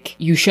like,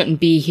 you shouldn't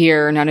be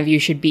here. None of you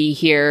should be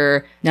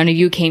here. None of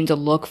you came to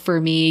look for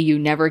me. You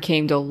never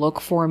came to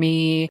look for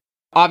me.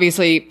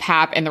 Obviously,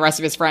 Pap and the rest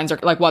of his friends are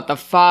like, what the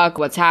fuck?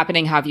 What's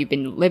happening? How have you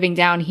been living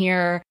down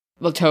here?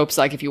 Lataupe's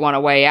like, if you want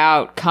a way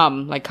out,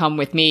 come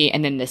with me.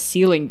 And then the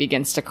ceiling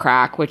begins to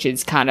crack, which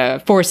is kind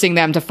of forcing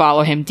them to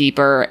follow him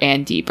deeper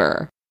and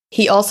deeper.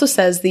 He also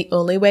says the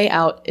only way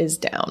out is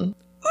down.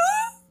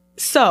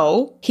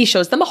 So he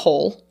shows them a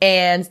hole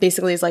and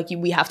basically is like,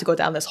 we have to go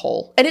down this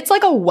hole. And it's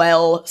like a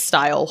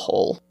well-style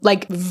hole,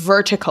 like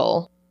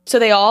vertical. So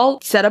they all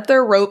set up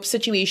their rope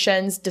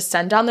situations,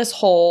 descend down this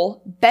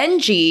hole.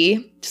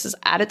 Benji, this is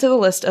added to the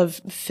list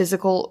of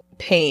physical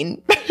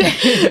pain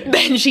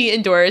Benji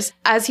endures.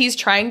 As he's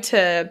trying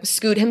to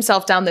scoot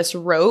himself down this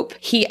rope,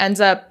 he ends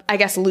up, I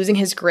guess, losing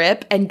his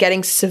grip and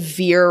getting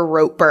severe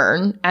rope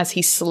burn as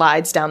he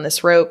slides down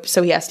this rope.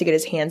 So he has to get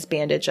his hands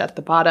bandaged at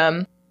the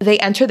bottom. They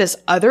enter this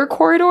other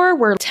corridor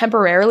where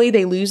temporarily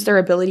they lose their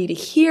ability to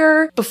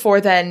hear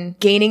before then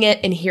gaining it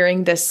and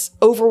hearing this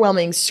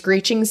overwhelming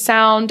screeching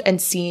sound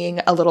and seeing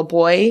a little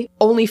boy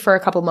only for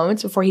a couple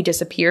moments before he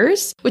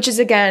disappears, which is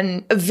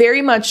again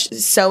very much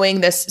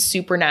sowing this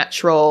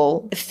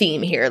supernatural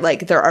theme here.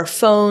 Like there are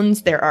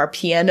phones, there are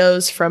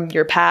pianos from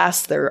your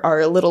past, there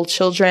are little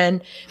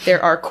children,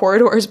 there are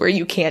corridors where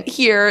you can't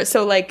hear.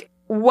 So like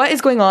what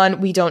is going on?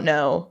 We don't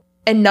know.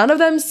 And none of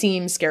them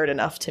seem scared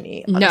enough to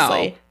me,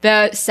 honestly. No.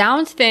 The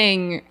sound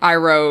thing I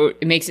wrote,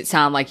 it makes it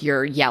sound like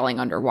you're yelling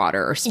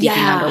underwater or speaking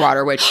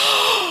underwater, which,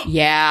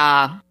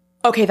 yeah.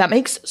 Okay, that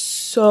makes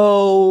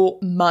so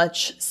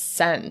much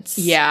sense.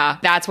 Yeah,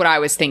 that's what I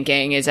was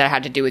thinking, is that it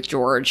had to do with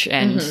George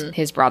and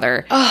his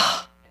brother.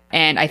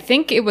 And I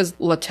think it was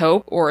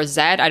Lataupe or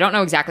Zed. I don't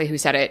know exactly who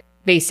said it.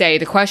 They say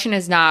the question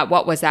is not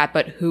what was that,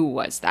 but who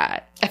was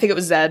that? I think it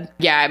was Zed.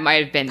 Yeah, it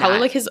might have been probably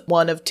that. Like his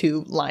one of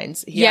two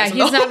lines. He's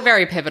not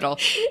very pivotal.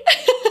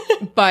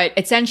 But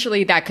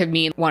essentially that could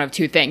mean one of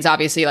two things.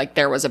 Obviously, like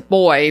there was a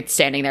boy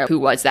standing there. Who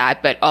was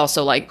that? But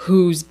also like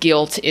whose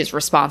guilt is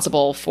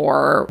responsible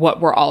for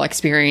what we're all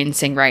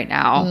experiencing right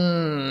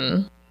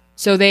now.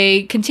 So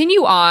they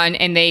continue on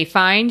and they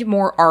find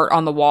more art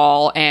on the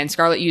wall, and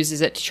Scarlett uses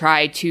it to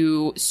try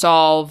to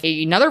solve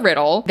another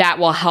riddle that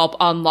will help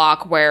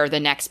unlock where the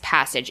next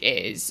passage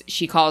is.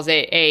 She calls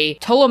it a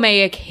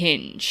Ptolemaic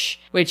hinge.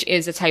 which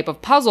is a type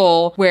of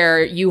puzzle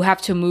where you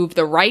have to move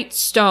the right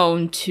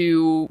stone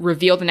to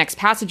reveal the next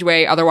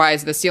passageway.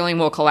 Otherwise, the ceiling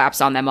will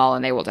collapse on them all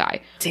and they will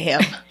die.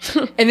 Damn.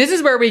 And this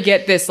is where we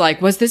get this,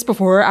 like, was this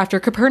before or after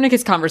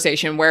Copernicus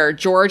conversation where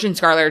George and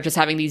Scarlett are just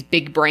having these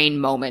big brain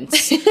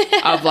moments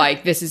of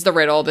like, this is the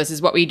riddle. This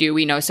is what we do.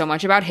 We know so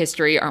much about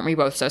history. Aren't we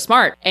both so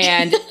smart?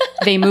 And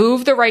they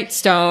move the right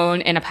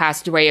stone and a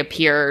passageway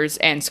appears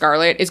and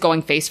Scarlett is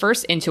going face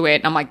first into it.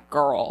 And I'm like,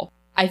 girl,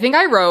 I think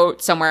I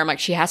wrote somewhere, I'm like,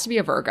 she has to be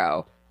a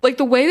Virgo. Like,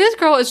 the way this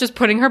girl is just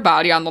putting her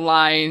body on the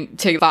line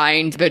to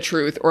find the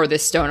truth or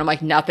this stone, I'm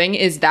like, nothing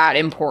is that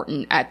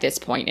important at this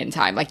point in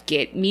time. Like,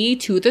 get me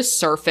to the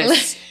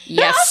surface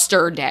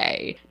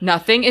yesterday.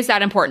 Nothing is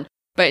that important.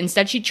 But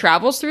instead, she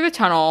travels through the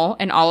tunnel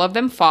and all of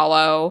them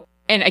follow.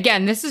 And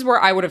again, this is where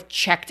I would have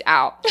checked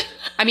out.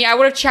 I mean, I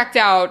would have checked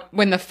out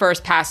when the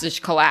first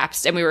passage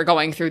collapsed and we were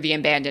going through the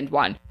abandoned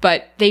one.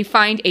 But they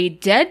find a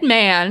dead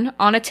man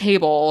on a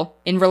table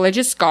in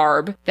religious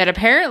garb that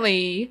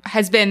apparently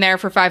has been there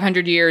for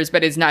 500 years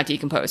but is not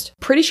decomposed.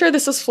 Pretty sure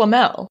this is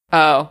Flamel.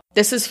 Oh.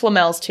 This is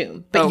Flamel's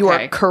tomb. But Okay. you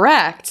are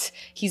correct.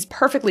 He's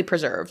perfectly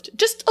preserved.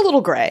 Just a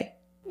little gray.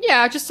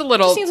 Yeah, just a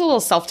little. Just needs a little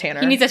self-tanner.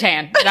 He needs a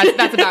tan.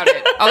 That's about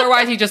it.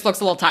 Otherwise, he just looks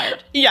a little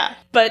tired. Yeah.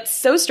 But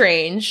so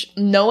strange.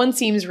 No one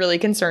seems really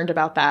concerned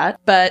about that.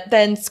 But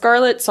then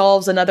Scarlett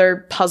solves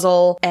another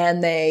puzzle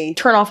and they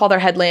turn off all their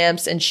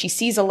headlamps and she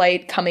sees a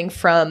light coming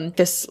from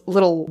this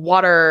little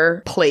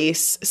water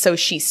place. So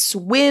she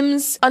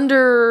swims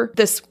under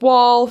this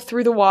wall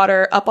through the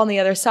water up on the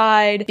other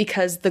side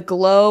because the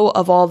glow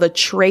of all the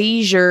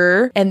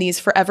treasure and these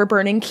forever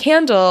burning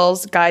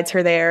candles guides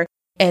her there.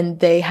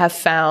 And they have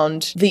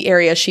found the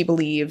area she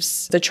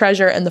believes the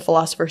treasure and the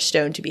Philosopher's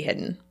Stone to be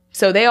hidden.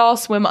 So they all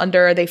swim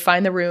under, they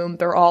find the room,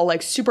 they're all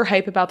like super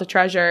hype about the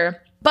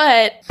treasure.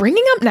 But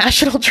bringing up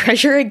National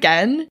Treasure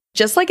again,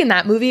 just like in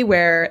that movie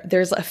where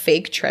there's a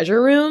fake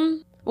treasure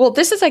room. Well,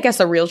 this is, I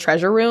guess, a real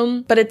treasure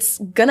room, but it's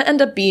gonna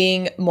end up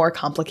being more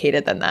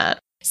complicated than that.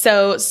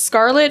 So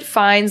Scarlett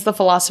finds the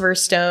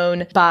Philosopher's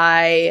Stone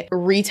by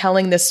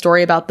retelling this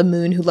story about the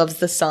moon who loves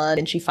the sun,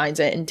 and she finds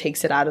it and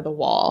takes it out of the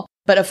wall.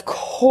 But of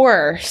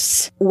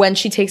course, when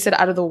she takes it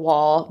out of the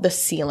wall, the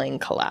ceiling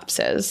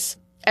collapses.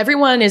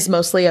 Everyone is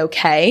mostly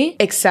okay,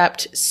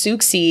 except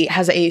Suxi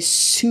has a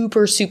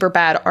super, super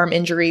bad arm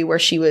injury where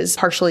she was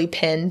partially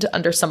pinned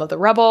under some of the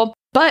rubble.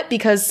 But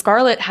because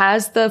Scarlett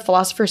has the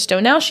Philosopher's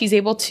Stone now, she's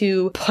able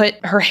to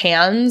put her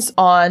hands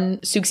on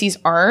Suxi's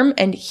arm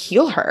and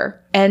heal her.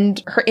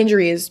 And her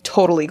injury is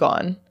totally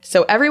gone.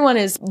 So everyone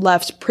is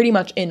left pretty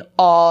much in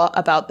awe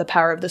about the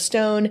power of the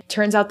stone.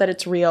 Turns out that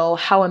it's real.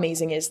 How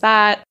amazing is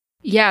that?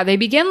 Yeah, they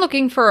begin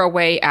looking for a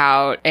way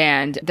out,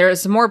 and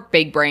there's more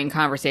big brain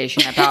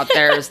conversation about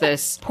there's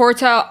this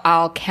Porta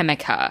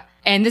Alchemica.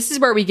 And this is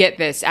where we get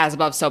this as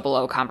above, so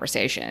below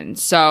conversation.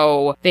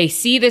 So they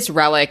see this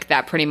relic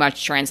that pretty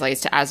much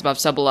translates to as above,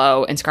 so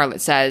below. And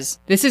Scarlett says,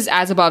 this is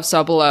as above,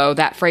 so below.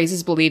 That phrase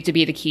is believed to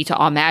be the key to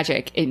all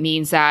magic. It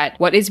means that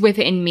what is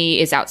within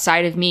me is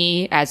outside of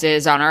me, as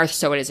is on earth,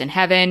 so it is in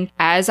heaven.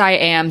 As I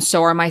am,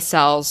 so are my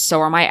cells, so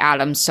are my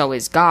atoms, so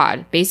is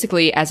God.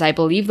 Basically, as I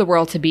believe the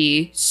world to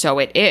be, so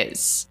it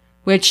is.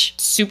 Which,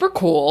 super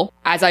cool.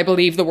 As I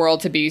believe the world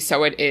to be,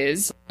 so it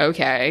is.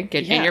 Okay,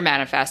 get in your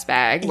manifest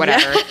bag,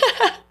 whatever.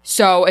 Yeah.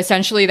 So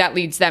essentially that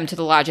leads them to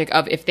the logic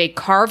of if they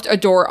carved a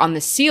door on the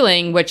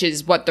ceiling, which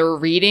is what they're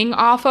reading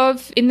off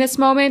of in this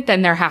moment,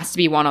 then there has to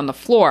be one on the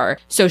floor.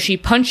 So she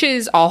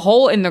punches a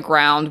hole in the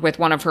ground with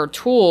one of her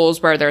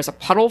tools where there's a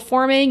puddle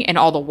forming and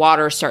all the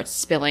water starts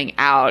spilling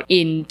out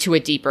into a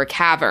deeper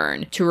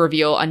cavern to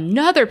reveal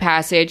another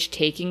passage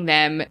taking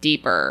them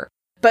deeper.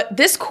 But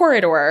this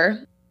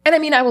corridor... And I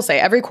mean, I will say,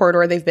 every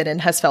corridor they've been in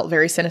has felt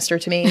very sinister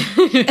to me.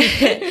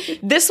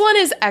 This one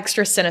is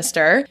extra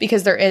sinister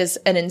because there is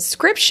an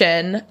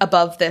inscription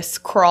above this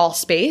crawl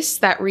space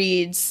that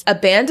reads,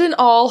 "Abandon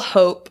all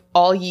hope,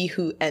 all ye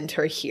who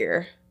enter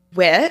here,"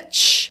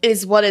 which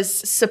is what is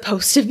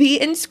supposed to be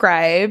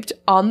inscribed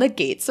on the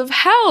gates of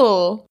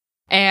hell.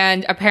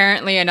 And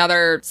apparently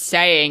another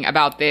saying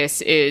about this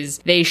is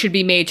they should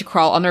be made to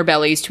crawl on their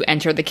bellies to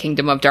enter the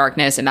kingdom of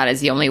darkness, and that is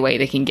the only way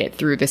they can get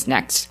through this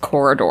next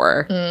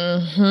corridor.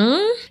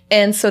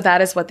 And so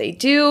that is what they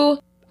do.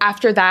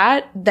 After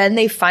that, then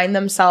they find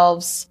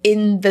themselves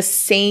in the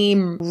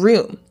same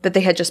room that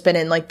they had just been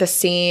in, like the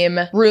same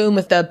room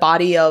with the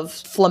body of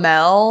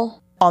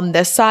Flamel. On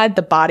this side,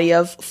 the body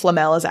of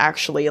Flamel is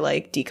actually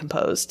like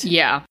decomposed.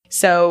 Yeah.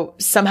 So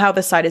somehow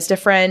this side is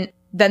different.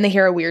 Then they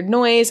hear a weird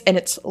noise, and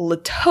it's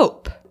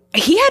Latope.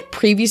 He had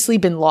previously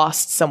been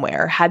lost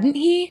somewhere, hadn't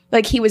he?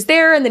 Like, he was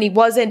there, and then he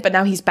wasn't, but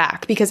now he's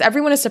back, because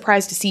everyone is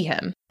surprised to see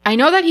him. I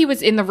know that he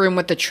was in the room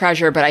with the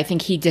treasure, but I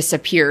think he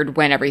disappeared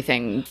when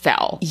everything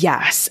fell.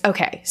 Yes.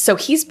 Okay. So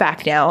he's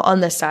back now on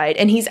this side,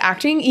 and he's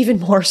acting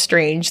even more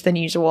strange than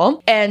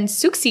usual. And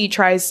Suxi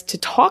tries to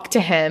talk to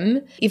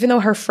him, even though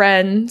her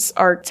friends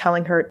are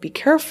telling her, be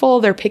careful.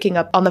 They're picking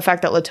up on the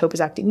fact that Latope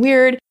is acting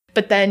weird.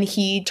 But then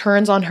he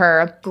turns on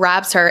her,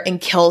 grabs her, and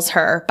kills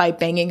her by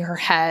banging her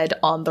head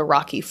on the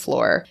rocky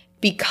floor.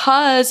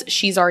 because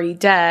she's already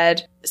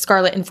dead,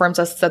 Scarlet informs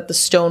us that the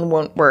stone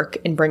won't work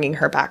in bringing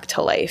her back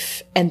to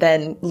life. And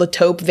then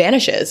Latope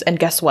vanishes. And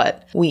guess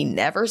what? We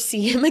never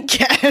see him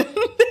again.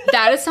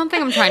 That is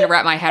something I'm trying to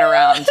wrap my head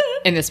around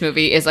in this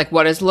movie is like,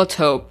 what is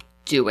Latope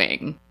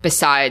doing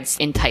besides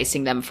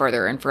enticing them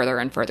further and further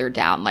and further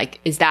down? Like,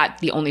 is that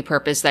the only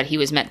purpose that he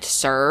was meant to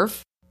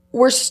serve?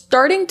 We're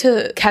starting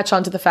to catch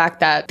on to the fact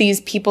that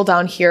these people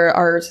down here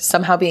are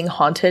somehow being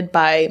haunted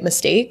by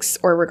mistakes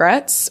or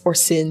regrets or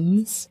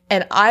sins.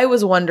 And I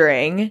was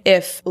wondering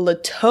if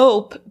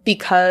Latope,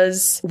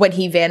 because when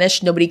he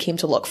vanished, nobody came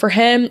to look for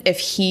him, if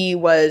he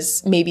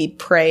was maybe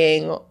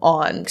preying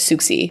on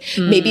Suxi.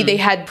 Maybe they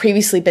had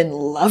previously been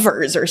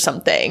lovers or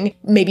something,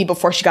 maybe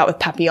before she got with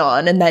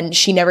Papillon, and then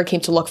she never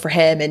came to look for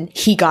him and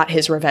he got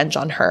his revenge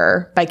on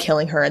her by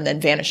killing her and then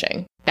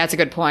vanishing. That's a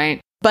good point.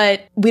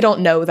 But we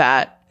don't know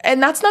that. And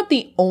that's not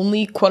the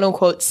only quote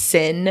unquote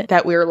sin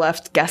that we're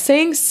left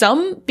guessing.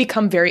 Some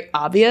become very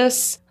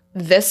obvious.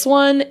 This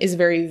one is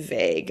very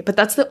vague, but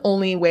that's the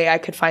only way I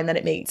could find that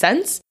it made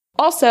sense.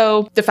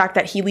 Also, the fact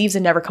that he leaves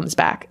and never comes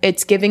back.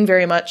 It's giving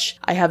very much,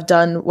 I have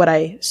done what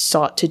I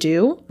sought to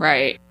do.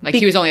 Right. Like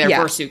he was only there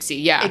yeah. for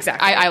Suxi. Yeah.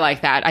 Exactly. I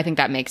like that. I think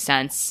that makes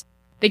sense.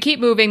 They keep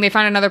moving. They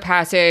find another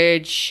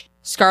passage.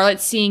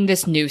 Scarlet's seeing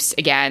this noose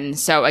again.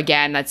 So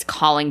again, that's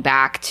calling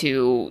back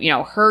to, you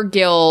know, her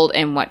guild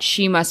and what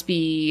she must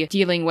be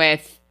dealing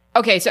with.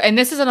 Okay, so, and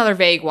this is another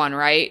vague one,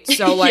 right?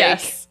 So like,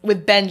 yes,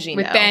 with Benji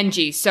with now.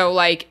 Benji. So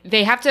like,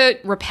 they have to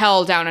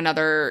rappel down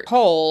another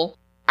hole.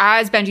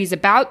 As Benji's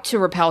about to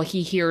rappel,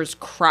 he hears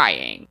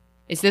crying.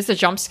 Is this a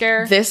jump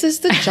scare? This is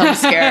the jump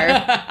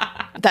scare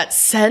that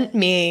sent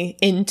me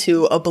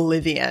into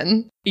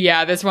oblivion.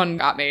 Yeah, this one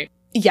got me.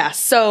 Yes.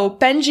 So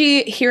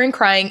Benji, hearing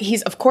crying,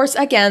 he's of course,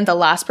 again, the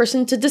last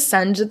person to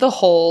descend the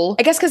hole.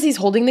 I guess because he's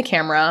holding the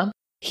camera.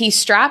 He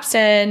straps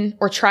in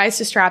or tries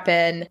to strap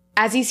in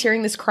as he's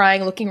hearing this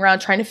crying, looking around,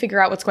 trying to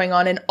figure out what's going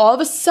on. And all of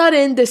a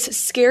sudden, this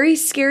scary,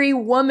 scary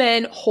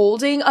woman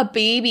holding a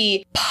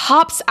baby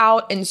pops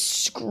out and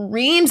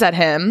screams at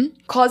him,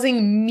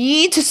 causing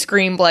me to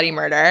scream bloody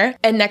murder.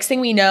 And next thing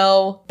we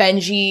know,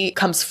 Benji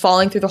comes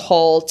falling through the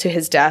hole to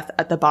his death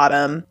at the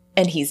bottom,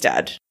 and he's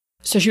dead.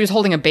 So she was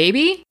holding a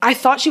baby? I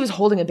thought she was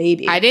holding a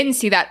baby. I didn't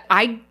see that.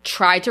 I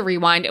tried to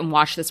rewind and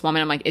watch this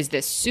woman. I'm like, is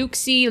this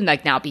Suxi,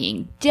 like, now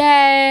being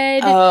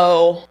dead?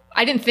 Oh.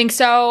 I didn't think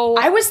so.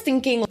 I was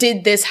thinking,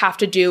 did this have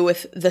to do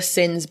with the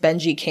sins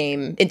Benji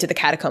came into the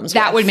catacombs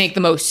That with? would make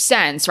the most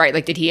sense, right?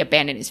 Like, did he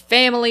abandon his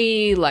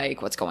family?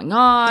 Like, what's going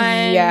on?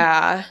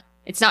 Yeah.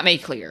 It's not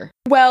made clear.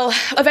 Well,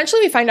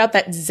 eventually we find out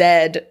that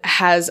Zed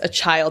has a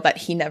child that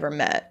he never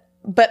met.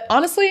 But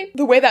honestly,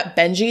 the way that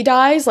Benji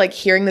dies, like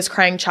hearing this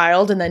crying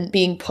child and then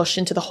being pushed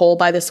into the hole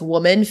by this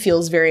woman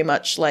feels very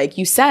much like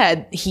you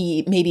said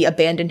he maybe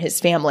abandoned his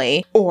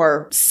family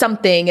or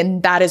something,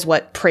 and that is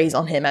what preys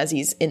on him as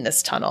he's in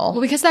this tunnel.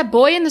 Well, because that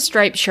boy in the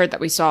striped shirt that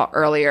we saw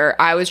earlier,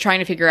 I was trying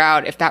to figure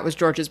out if that was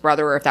George's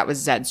brother or if that was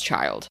Zed's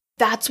child.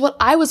 That's what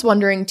I was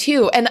wondering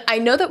too. And I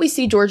know that we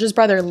see George's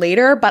brother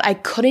later, but I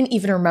couldn't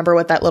even remember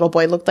what that little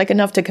boy looked like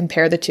enough to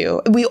compare the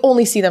two. We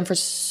only see them for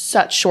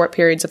such short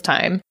periods of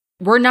time.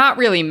 We're not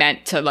really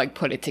meant to, like,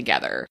 put it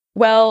together.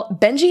 Well,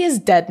 Benji is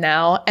dead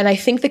now, and I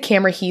think the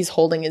camera he's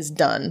holding is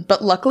done.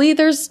 But luckily,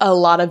 there's a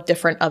lot of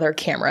different other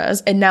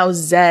cameras, and now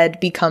Zed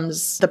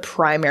becomes the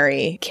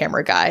primary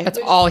camera guy. That's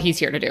all he's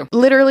here to do.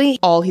 Literally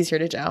all he's here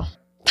to do.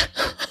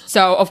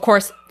 So, of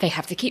course, they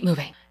have to keep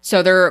moving.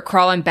 So they're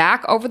crawling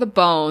back over the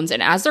bones,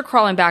 and as they're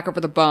crawling back over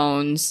the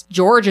bones,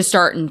 George is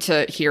starting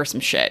to hear some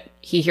shit.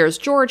 He hears,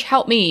 "George,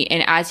 help me."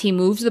 And as he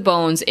moves the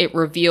bones, it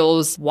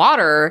reveals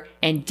water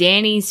and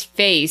Danny's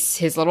face,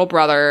 his little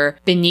brother,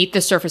 beneath the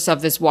surface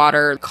of this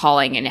water,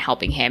 calling and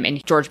helping him.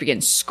 And George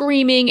begins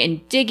screaming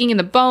and digging in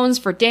the bones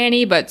for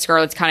Danny, but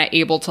Scarlet's kind of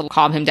able to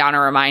calm him down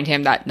and remind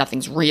him that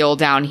nothing's real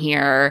down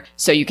here.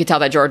 So you could tell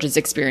that George is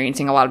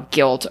experiencing a lot of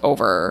guilt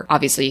over,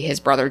 obviously, his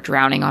brother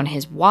drowning on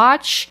his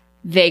watch.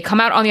 They come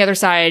out on the other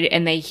side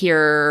and they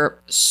hear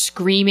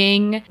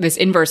screaming. This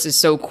inverse is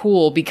so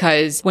cool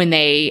because when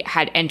they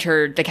had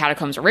entered the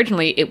catacombs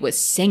originally, it was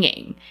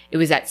singing. It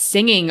was that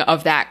singing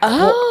of that,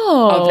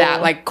 of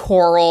that like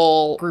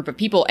choral group of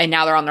people. And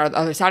now they're on the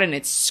other side and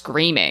it's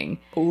screaming.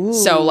 Ooh.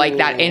 So like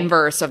that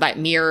inverse of that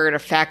mirrored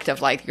effect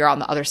of like, you're on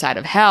the other side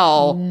of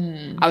hell.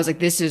 I was like,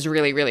 this is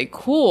really, really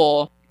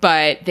cool.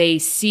 But they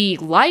see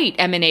light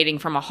emanating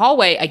from a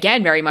hallway,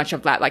 again, very much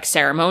of that like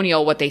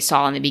ceremonial, what they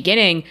saw in the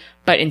beginning.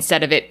 But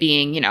instead of it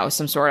being, you know,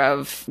 some sort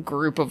of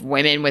group of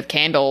women with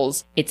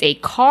candles, it's a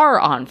car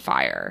on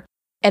fire.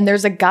 And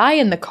there's a guy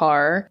in the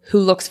car who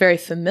looks very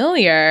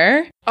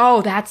familiar.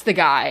 Oh, that's the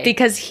guy.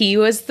 Because he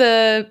was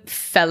the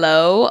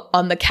fellow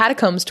on the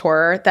catacombs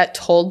tour that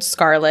told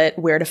Scarlet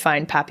where to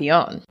find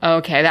Papillon.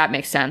 Okay, that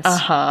makes sense.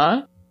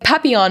 Uh-huh.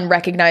 Papillon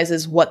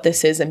recognizes what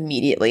this is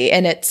immediately,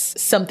 and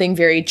it's something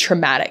very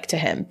traumatic to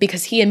him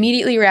because he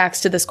immediately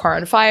reacts to this car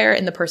on fire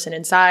and the person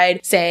inside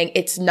saying,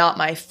 "It's not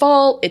my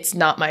fault. It's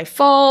not my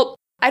fault."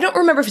 I don't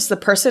remember if it's the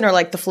person or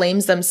like the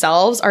flames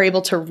themselves are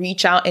able to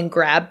reach out and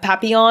grab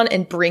Papillon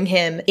and bring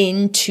him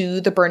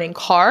into the burning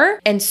car.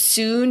 And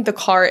soon the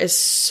car is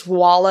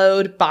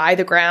swallowed by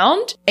the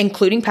ground,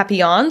 including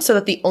Papillon, so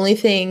that the only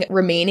thing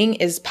remaining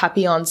is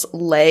Papillon's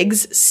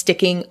legs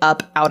sticking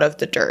up out of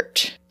the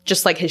dirt,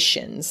 just like his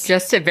shins.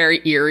 Just a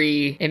very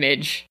eerie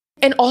image.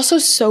 And also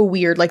so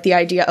weird, like the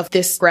idea of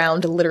this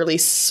ground literally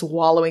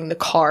swallowing the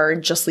car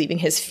and just leaving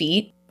his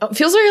feet. It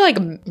feels very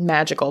like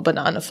magical, but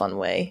not in a fun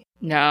way.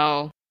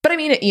 No. But I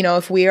mean, you know,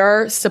 if we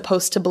are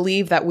supposed to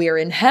believe that we're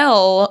in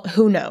hell,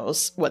 who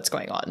knows what's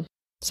going on?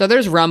 So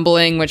there's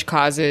rumbling, which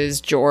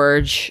causes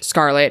George,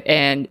 Scarlett,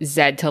 and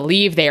Zed to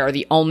leave. They are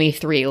the only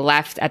three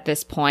left at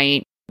this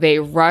point. They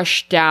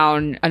rush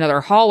down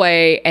another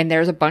hallway, and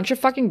there's a bunch of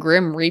fucking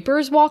Grim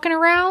Reapers walking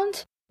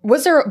around.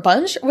 Was there a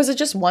bunch? Was it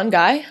just one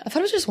guy? I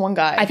thought it was just one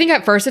guy. I think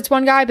at first it's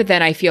one guy, but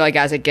then I feel like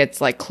as it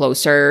gets like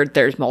closer,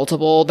 there's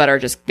multiple that are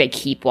just, they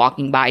keep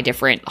walking by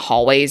different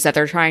hallways that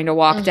they're trying to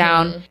walk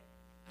down.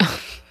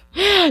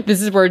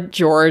 This is where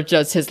George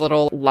does his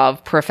little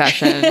love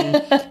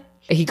profession.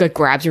 He like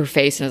grabs her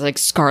face and is like,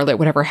 Scarlett,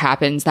 whatever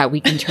happens, that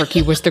week in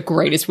Turkey was the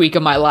greatest week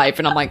of my life.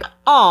 And I'm like,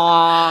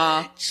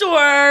 aw,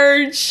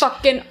 George.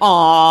 fucking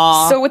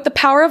aw. So with the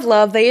power of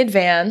love, they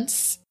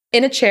advance.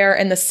 In a chair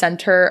in the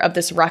center of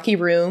this rocky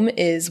room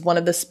is one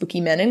of the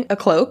spooky men in a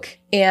cloak.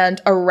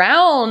 And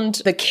around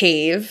the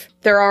cave,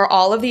 there are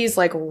all of these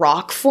like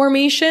rock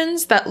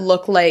formations that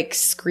look like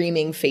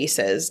screaming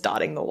faces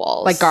dotting the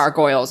walls. Like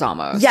gargoyles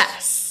almost.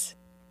 Yes.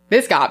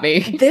 This got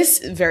me. This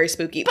very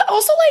spooky, but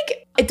also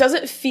like it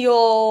doesn't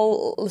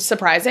feel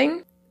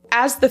surprising.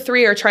 As the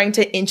three are trying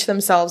to inch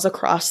themselves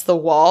across the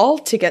wall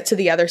to get to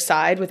the other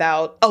side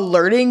without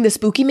alerting the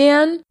spooky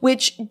man,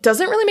 which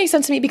doesn't really make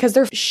sense to me because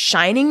they're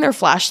shining their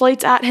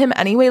flashlights at him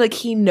anyway, like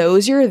he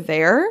knows you're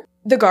there.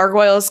 The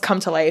gargoyles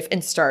come to life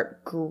and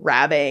start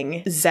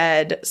grabbing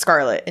Zed,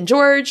 Scarlett, and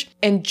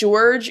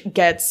George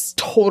gets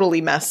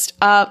totally messed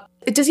up.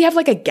 Does he have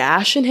like a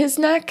gash in his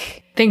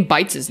neck? Thing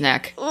bites his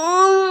neck.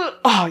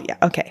 Oh, yeah.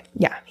 Okay.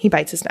 Yeah. He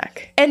bites his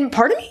neck. And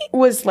part of me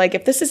was like,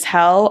 if this is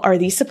hell, are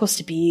these supposed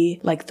to be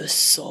like the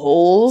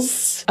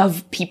souls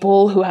of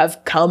people who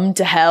have come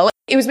to hell?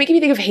 It was making me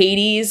think of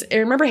Hades. I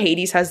remember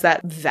Hades has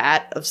that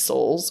vat of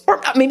souls.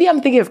 Or maybe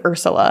I'm thinking of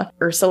Ursula.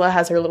 Ursula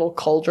has her little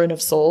cauldron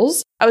of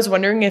souls. I was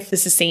wondering if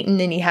this is Satan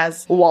and he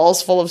has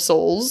walls full of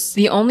souls.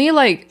 The only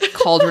like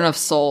cauldron of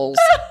souls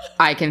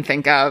I can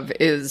think of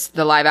is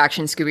the live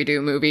action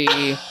Scooby-Doo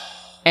movie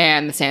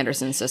and the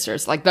Sanderson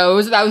sisters. Like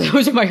those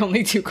are my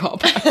only two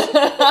callbacks.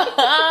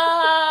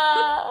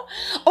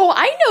 Oh,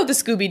 I know the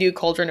Scooby-Doo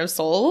Cauldron of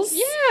Souls.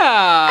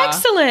 Yeah.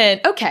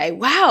 Excellent. Okay.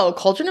 Wow.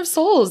 Cauldron of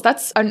Souls.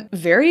 That's a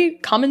very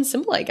common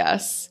symbol, I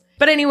guess.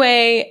 But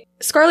anyway,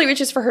 Scarlett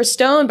reaches for her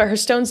stone, but her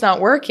stone's not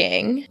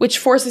working, which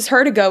forces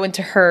her to go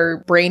into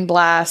her brain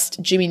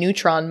blast Jimmy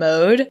Neutron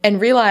mode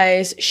and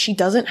realize she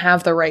doesn't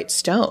have the right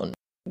stone.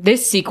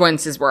 This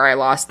sequence is where I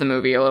lost the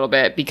movie a little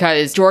bit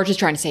because George is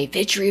trying to say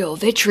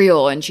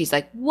vitriol, and she's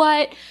like,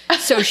 what?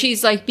 So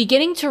she's like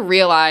beginning to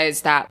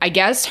realize that I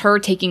guess her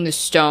taking the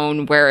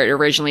stone where it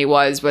originally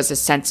was a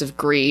sense of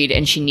greed,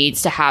 and she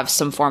needs to have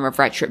some form of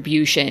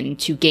retribution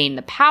to gain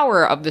the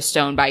power of the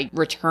stone by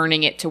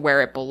returning it to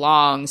where it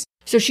belongs.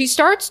 So she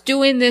starts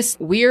doing this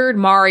weird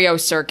Mario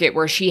circuit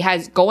where she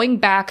has going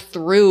back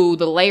through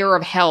the layer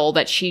of hell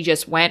that she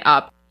just went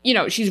up. You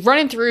know, she's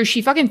running through,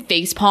 she fucking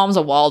face palms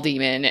a wall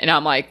demon, and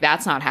I'm like,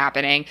 that's not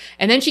happening.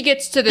 And then she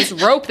gets to this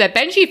rope that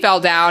Benji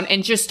fell down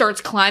and just starts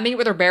climbing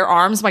with her bare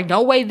arms. I'm like,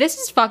 no way, this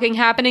is fucking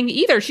happening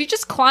either. She's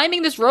just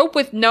climbing this rope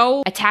with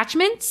no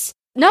attachments?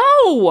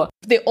 No!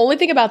 The only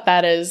thing about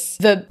that is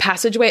the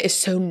passageway is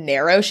so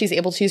narrow, she's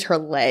able to use her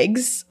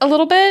legs a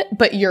little bit,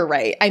 but you're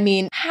right. I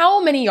mean,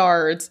 how many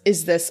yards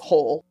is this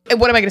hole? And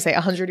what am I going to say,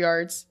 100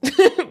 yards?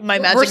 My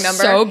magic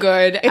number? We're so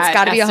good It's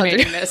got to be 100.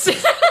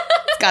 This.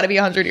 Got to be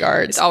 100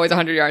 yards. It's always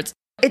 100 yards.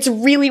 It's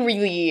really,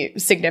 really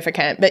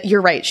significant, but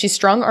you're right. She's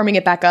strong arming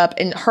it back up,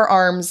 and her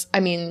arms, I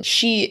mean,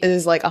 she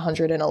is like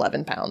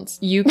 111 pounds.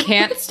 You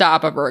can't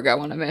stop a Virgo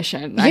on a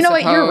mission. You know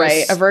what? You're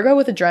right. A Virgo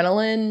with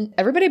adrenaline,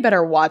 everybody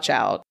better watch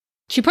out.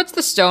 She puts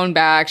the stone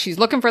back. She's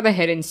looking for the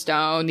hidden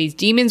stone. These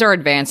demons are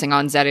advancing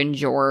on Zed and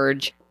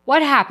George.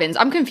 What happens?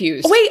 I'm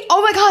confused. Wait,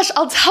 oh my gosh,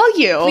 I'll tell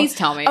you. Please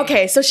tell me.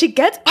 Okay, so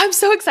I'm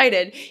so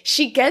excited.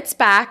 She gets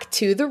back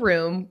to the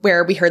room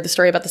where we heard the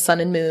story about the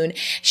sun and moon.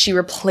 She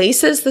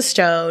replaces the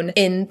stone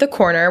in the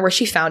corner where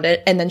she found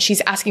it. And then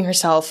she's asking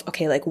herself,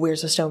 okay, like,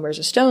 where's the stone? Where's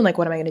the stone? Like,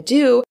 what am I going to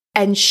do?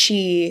 And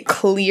she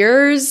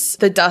clears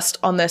the dust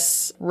on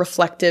this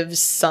reflective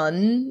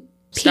sun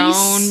piece.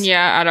 Stone?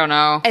 Yeah, I don't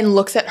know. And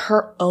looks at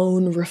her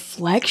own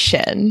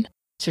reflection.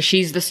 So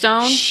she's the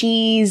stone?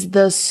 She's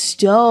the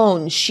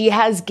stone. She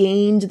has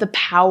gained the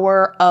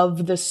power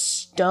of the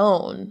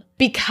stone.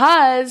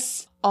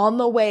 Because on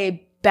the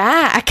way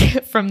back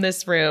from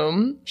this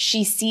room,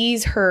 she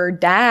sees her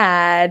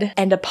dad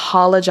and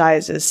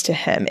apologizes to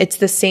him. It's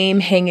the same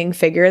hanging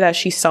figure that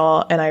she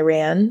saw in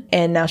Iran,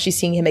 and now she's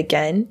seeing him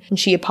again. And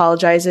she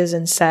apologizes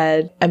and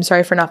said, "I'm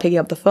sorry for not picking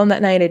up the phone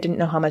that night. I didn't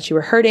know how much you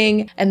were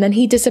hurting." And then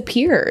he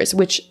disappears,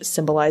 which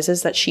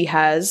symbolizes that she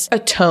has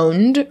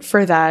atoned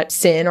for that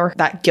sin or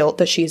that guilt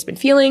that she has been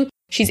feeling.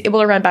 She's able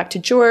to run back to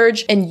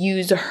George and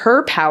use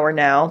her power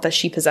now that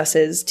she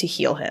possesses to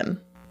heal him.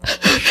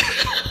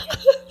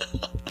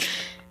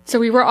 So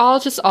we were all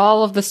just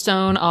all of the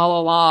stone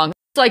all along.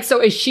 Like,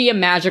 so is she a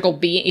magical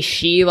being? Is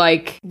she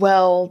like...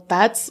 Well,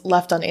 that's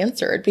left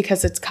unanswered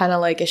because it's kind of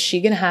like, is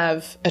she going to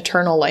have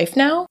eternal life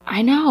now?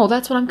 I know,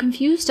 that's what I'm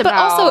confused about. But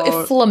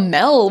also, if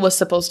Flamel was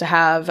supposed to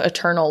have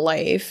eternal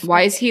life...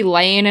 Why is he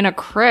laying in a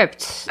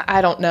crypt?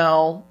 I don't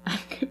know. I'm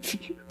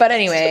confused. But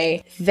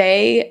anyway,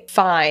 they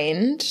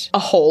find a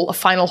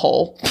final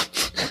hole.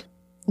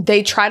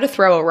 They try to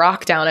throw a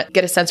rock down it,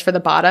 get a sense for the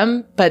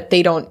bottom, but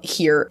they don't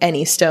hear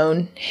any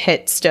stone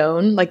hit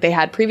stone like they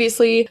had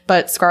previously.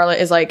 But Scarlet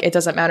is like, it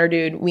doesn't matter,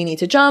 dude. We need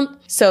to jump.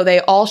 So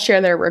they all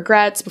share their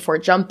regrets before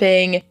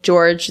jumping.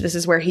 George, this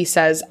is where he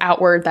says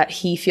outward that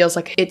he feels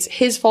like it's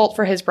his fault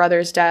for his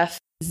brother's death.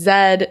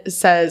 Zed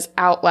says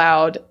out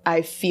loud,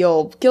 I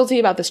feel guilty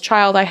about this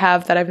child I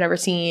have that I've never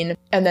seen.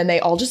 And then they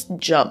all just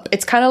jump.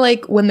 It's kind of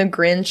like when the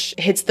Grinch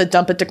hits the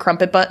dump it to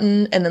Crumpet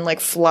button and then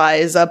like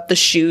flies up the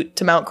chute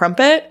to Mount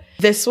Crumpet.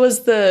 This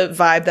was the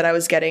vibe that I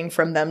was getting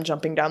from them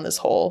jumping down this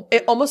hole.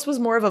 It almost was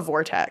more of a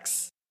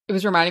vortex. It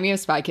was reminding me of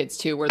Spy Kids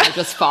 2, where they're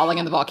just falling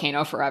in the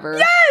volcano forever.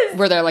 Yes!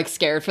 Where they're like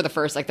scared for the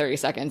first like 30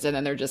 seconds and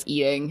then they're just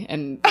eating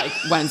and like,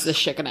 when's this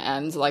shit gonna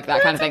end? Like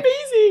that kind of thing.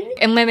 Amazing.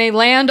 And when they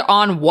land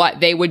on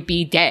what? They would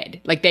be dead.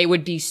 Like they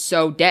would be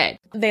so dead.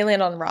 They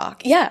land on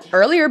rock. Yeah.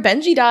 Earlier,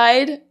 Benji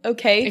died.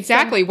 Okay.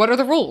 Exactly. What are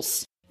the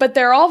rules? But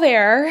they're all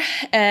there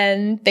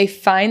and they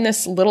find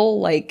this little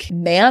like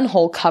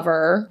manhole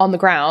cover on the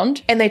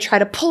ground and they try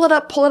to pull it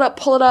up,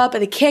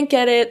 and they can't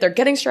get it. They're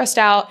getting stressed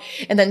out.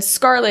 And then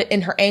Scarlet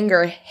in her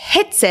anger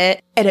hits it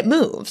and it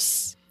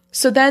moves.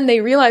 So then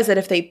they realize that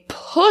if they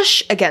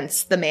push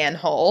against the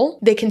manhole,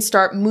 they can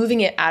start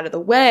moving it out of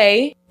the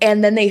way.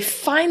 And then they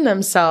find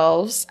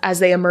themselves, as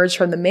they emerge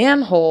from the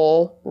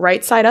manhole,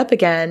 right side up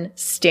again,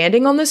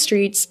 standing on the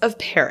streets of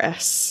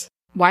Paris.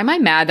 Why am I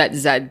mad that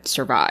Zed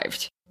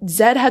survived?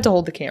 Zed had to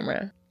hold the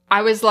camera.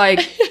 I was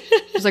like,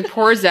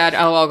 poor Zed.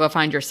 Oh, I'll go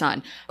find your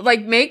son.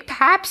 Like, make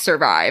Pap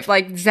survive.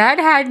 Like, Zed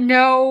had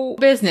no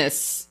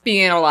business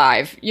being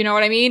alive. You know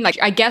what I mean? Like,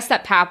 I guess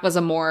that Pap was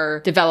a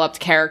more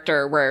developed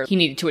character where he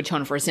needed to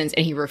atone for his sins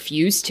and he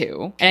refused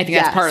to. And I think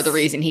that's part of the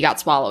reason he got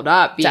swallowed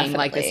up, being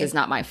like, this is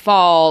not my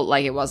fault.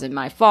 Like, it wasn't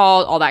my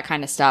fault. All that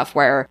kind of stuff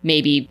where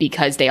maybe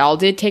because they all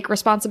did take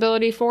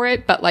responsibility for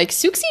it. But like,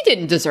 Suxi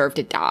didn't deserve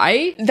to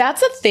die.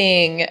 That's a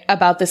thing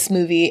about this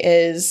movie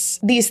is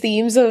these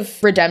themes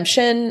of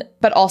redemption,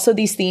 but also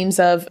these themes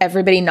of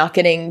everybody not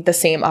getting the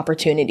same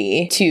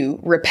opportunity to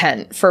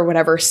repent for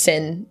whatever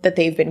sin that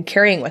they've been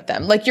carrying with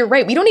them. Like, you're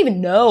right. We don't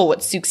even know what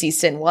Suxi's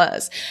sin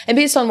was. And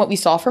based on what we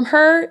saw from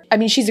her, I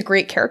mean, she's a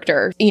great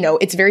character. You know,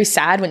 it's very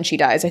sad when she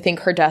dies. I think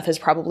her death is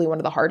probably one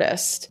of the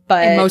hardest.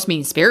 But and most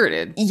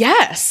mean-spirited.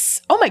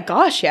 Yes. Oh my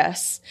gosh,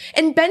 yes.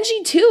 And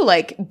Benji too.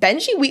 Like,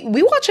 Benji,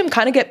 we watch him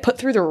kind of get put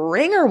through the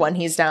ringer when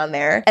he's down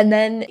there. And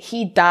then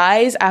he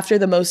dies after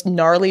the most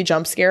gnarly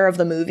jump scare of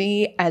the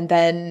movie. And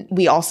then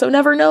we also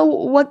never know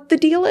what the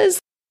deal is.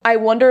 I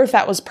wonder if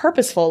that was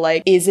purposeful.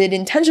 Like, is it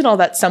intentional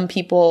that some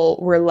people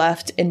were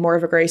left in more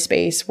of a gray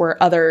space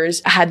where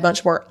others had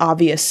much more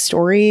obvious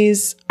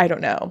stories? I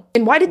don't know.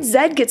 And why did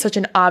Zed get such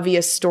an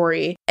obvious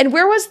story? And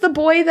where was the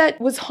boy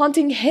that was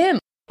haunting him?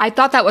 I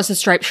thought that was a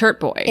striped shirt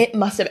boy. It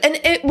must have. And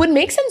it would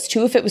make sense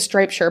too if it was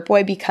striped shirt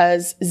boy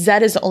because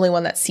Zed is the only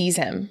one that sees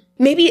him.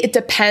 Maybe it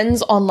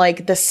depends on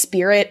like the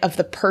spirit of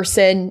the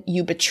person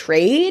you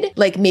betrayed.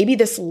 Like maybe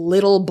this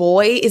little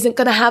boy isn't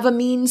going to have a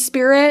mean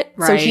spirit.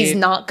 Right. So he's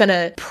not going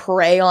to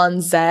prey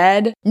on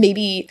Zed.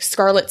 Maybe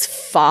Scarlet's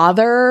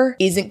father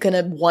isn't going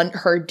to want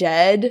her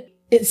dead.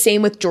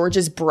 Same with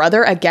George's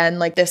brother. Again,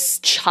 like this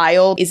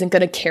child isn't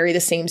going to carry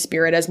the same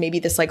spirit as maybe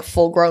this like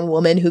full grown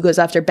woman who goes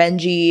after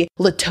Benji,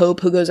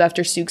 Lataupe who goes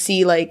after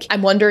Suxi. Like,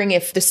 I'm wondering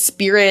if the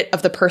spirit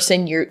of the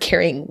person you're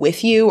carrying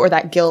with you or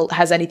that guilt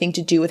has anything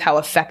to do with how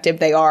effective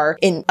they are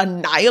in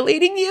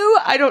annihilating you.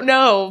 I don't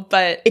know,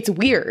 but it's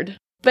weird.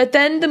 But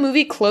then the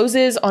movie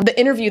closes on the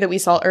interview that we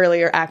saw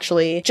earlier,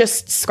 actually.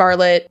 Just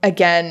Scarlet,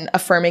 again,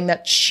 affirming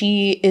that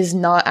she is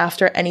not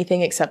after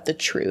anything except the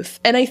truth.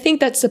 And I think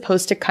that's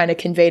supposed to kind of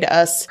convey to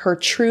us her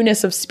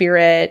trueness of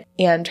spirit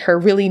and her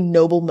really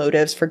noble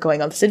motives for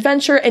going on this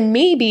adventure, and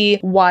maybe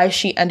why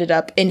she ended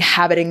up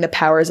inhabiting the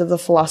powers of the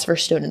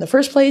Philosopher's Stone in the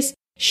first place.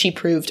 She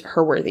proved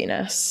her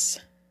worthiness.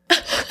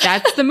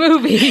 That's the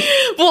movie.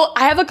 Well,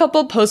 I have a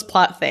couple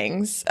post-plot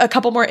things, a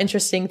couple more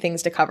interesting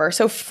things to cover.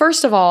 So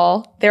first of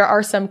all, there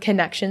are some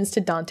connections to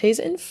Dante's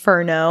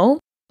Inferno.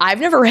 I've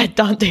never read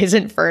Dante's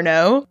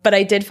Inferno, but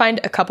I did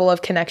find a couple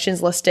of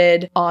connections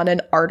listed on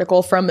an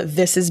article from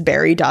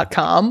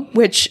thisisbarry.com,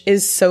 which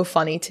is so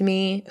funny to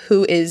me.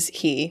 Who is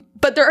he?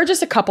 But there are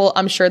just a couple.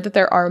 I'm sure that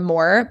there are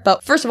more.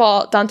 But first of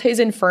all, Dante's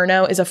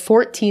Inferno is a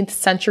 14th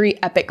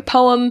century epic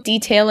poem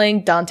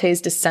detailing Dante's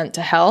descent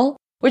to hell,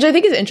 which I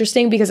think is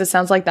interesting because it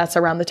sounds like that's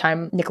around the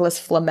time Nicholas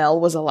Flamel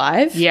was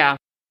alive. Yeah.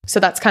 So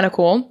that's kind of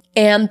cool.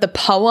 And the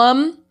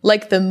poem,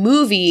 like the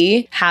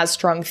movie, has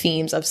strong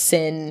themes of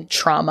sin,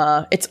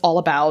 trauma. It's all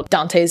about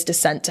Dante's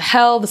descent to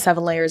hell, the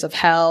 7 layers of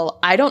hell.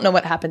 I don't know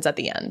what happens at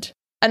the end.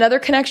 Another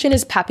connection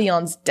is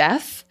Papillon's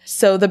death.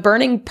 So the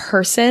burning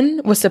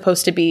person was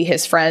supposed to be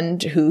his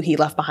friend who he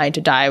left behind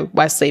to die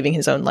while saving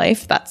his own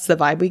life. That's the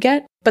vibe we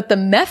get. But the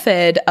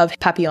method of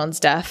Papillon's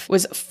death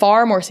was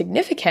far more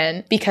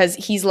significant because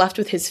he's left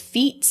with his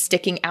feet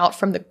sticking out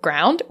from the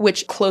ground,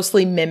 which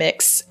closely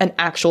mimics an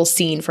actual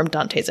scene from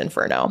Dante's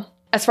Inferno.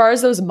 As far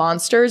as those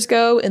monsters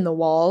go in the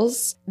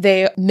walls,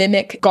 they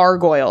mimic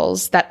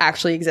gargoyles that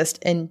actually exist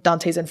in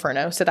Dante's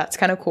Inferno. So that's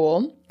kind of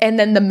cool. And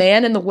then the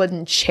man in the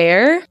wooden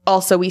chair,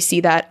 also we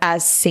see that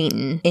as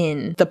Satan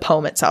in the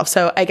poem itself.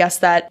 So I guess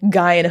that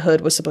guy in a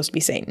hood was supposed to be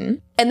Satan.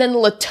 And then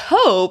La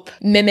Taupe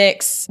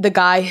mimics the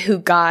guy who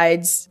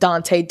guides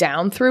Dante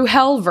down through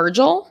hell,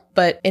 Virgil,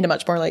 but in a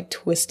much more like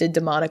twisted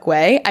demonic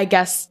way. I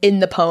guess in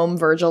the poem,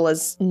 Virgil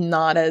is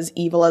not as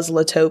evil as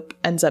La Taupe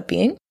ends up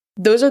being.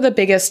 Those are the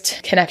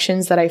biggest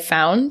connections that I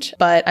found,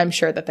 but I'm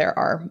sure that there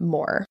are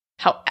more.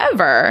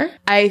 However,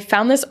 I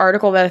found this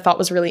article that I thought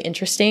was really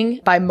interesting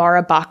by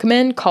Mara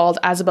Bachman called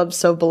As Above,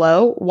 So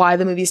Below, Why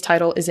the Movie's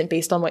Title Isn't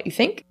Based on What You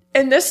Think.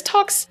 And this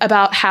talks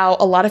about how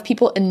a lot of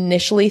people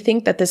initially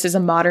think that this is a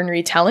modern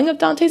retelling of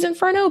Dante's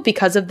Inferno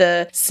because of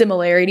the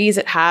similarities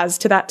it has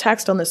to that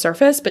text on the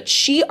surface. But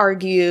she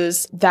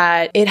argues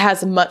that it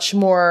has much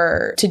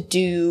more to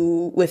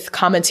do with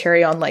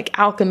commentary on like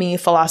alchemy,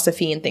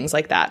 philosophy, and things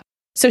like that.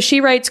 So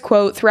she writes,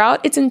 quote,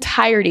 throughout its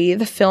entirety,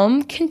 the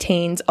film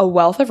contains a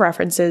wealth of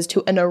references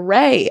to an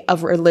array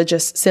of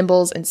religious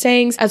symbols and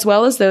sayings, as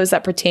well as those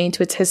that pertain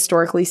to its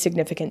historically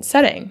significant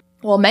setting.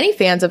 While many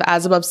fans of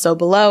As Above, So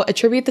Below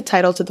attribute the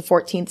title to the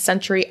 14th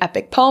century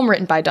epic poem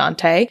written by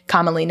Dante,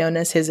 commonly known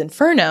as his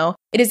Inferno,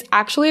 it is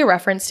actually a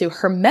reference to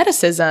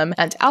Hermeticism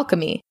and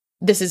alchemy.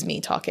 This is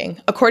me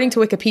talking. According to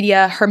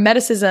Wikipedia,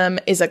 Hermeticism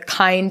is a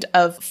kind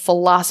of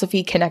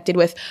philosophy connected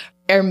with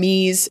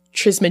Hermes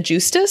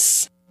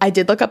Trismegistus. I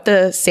did look up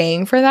the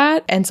saying for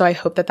that, and so I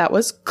hope that that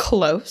was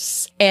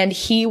close. And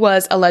he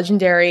was a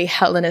legendary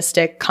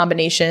Hellenistic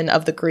combination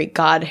of the Greek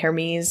god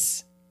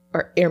Hermes,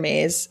 or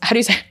Hermes. How do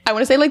you say? I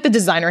want to say like the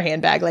designer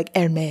handbag, like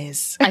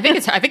Hermes. I think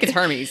it's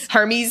Hermes.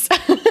 Hermes.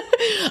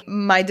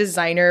 My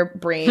designer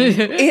brain.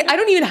 I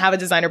don't even have a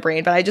designer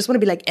brain, but I just want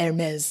to be like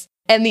Hermes.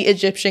 And the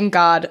Egyptian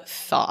god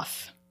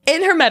Thoth.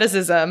 In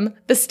Hermeticism,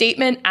 the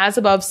statement as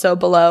above, so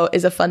below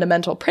is a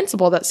fundamental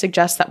principle that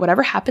suggests that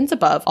whatever happens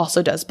above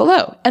also does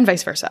below, and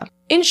vice versa.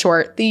 In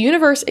short, the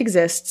universe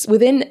exists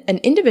within an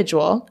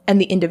individual,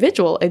 and the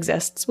individual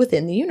exists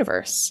within the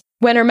universe.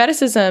 When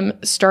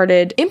Hermeticism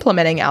started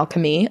implementing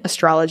alchemy,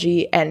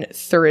 astrology, and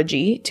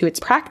theurgy to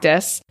its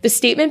practice, the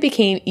statement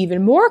became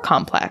even more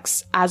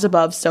complex. As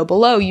above, so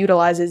below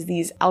utilizes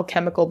these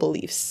alchemical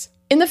beliefs.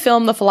 In the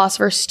film, the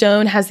Philosopher's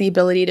Stone has the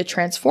ability to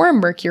transform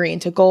mercury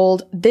into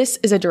gold. This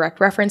is a direct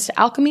reference to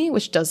alchemy,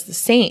 which does the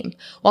same.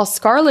 While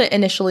Scarlet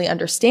initially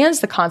understands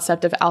the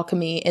concept of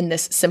alchemy in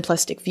this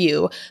simplistic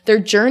view, their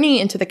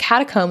journey into the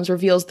catacombs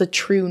reveals the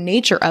true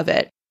nature of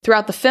it.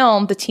 Throughout the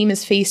film, the team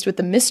is faced with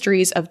the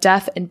mysteries of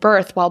death and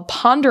birth while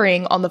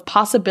pondering on the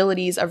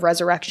possibilities of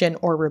resurrection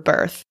or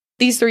rebirth.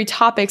 These 3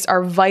 topics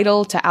are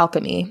vital to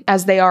alchemy,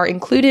 as they are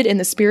included in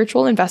the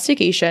spiritual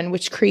investigation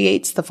which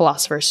creates the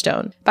Philosopher's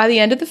Stone. By the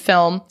end of the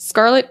film,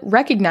 Scarlet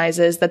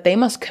recognizes that they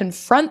must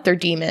confront their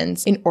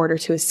demons in order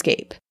to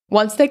escape.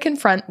 Once they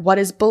confront what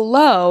is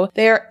below,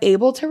 they are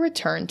able to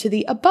return to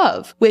the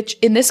above, which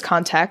in this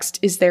context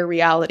is their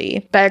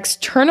reality. By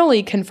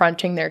externally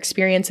confronting their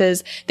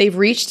experiences, they've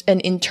reached an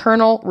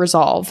internal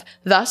resolve.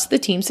 Thus, the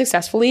team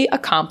successfully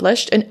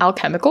accomplished an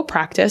alchemical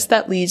practice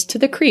that leads to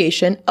the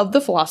creation of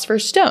the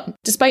Philosopher's Stone,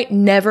 despite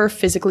never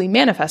physically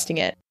manifesting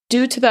it.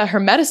 Due to the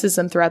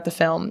Hermeticism throughout the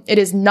film, it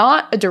is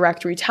not a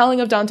direct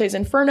retelling of Dante's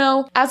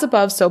Inferno. As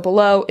Above, So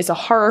Below is a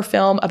horror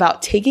film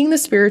about taking the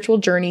spiritual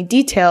journey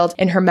detailed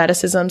in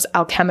Hermeticism's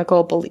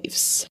alchemical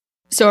beliefs.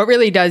 So it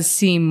really does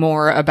seem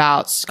more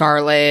about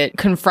Scarlet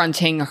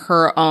confronting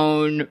her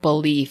own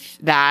belief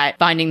that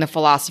finding the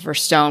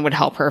Philosopher's Stone would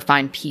help her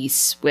find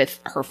peace with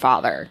her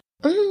father.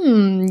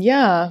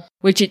 Yeah.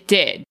 Which it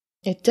did.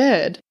 It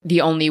did.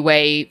 The only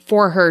way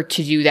for her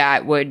to do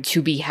that would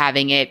to be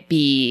having it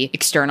be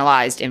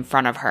externalized in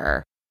front of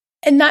her.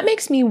 And that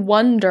makes me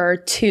wonder,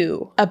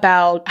 too,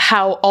 about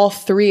how all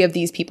 3 of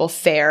these people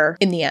fare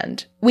in the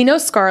end. We know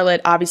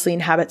Scarlet obviously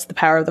inhabits the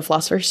power of the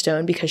Philosopher's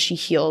Stone because she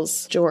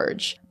heals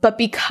George. But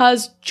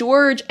because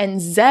George and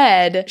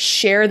Zed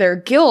share their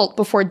guilt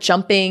before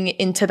jumping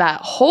into that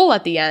hole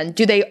at the end,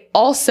 do they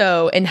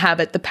also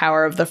inhabit the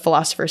power of the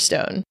Philosopher's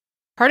Stone?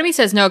 Part of me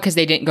says no because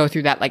they didn't go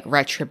through that like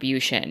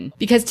retribution.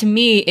 Because to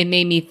me, it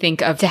made me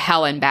think of To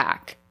Hell and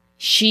Back.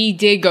 She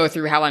did go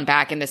through hell and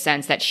back in the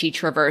sense that she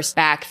traversed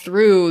back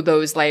through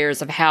those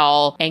layers of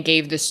hell and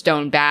gave the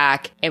stone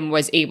back and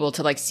was able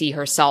to like see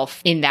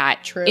herself in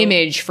that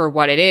image for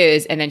what it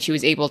is. And then she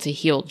was able to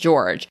heal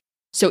George.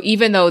 So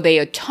even though they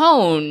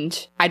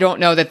atoned, I don't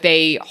know that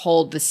they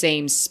hold the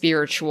same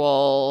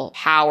spiritual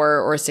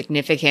power or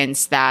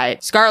significance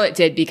that Scarlet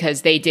did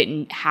because they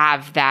didn't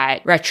have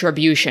that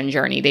retribution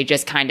journey. They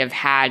just kind of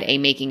had a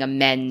making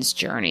amends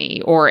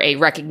journey or a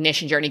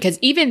recognition journey. Because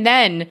even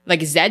then,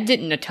 like Zed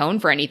didn't atone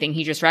for anything.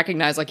 He just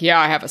recognized like, yeah,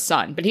 I have a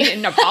son. But he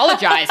didn't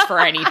apologize for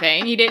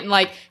anything. He didn't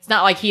like, it's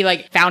not like he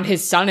like found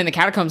his son in the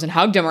catacombs and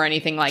hugged him or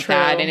anything like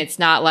that. And it's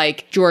not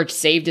like George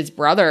saved his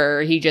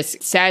brother. He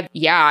just said,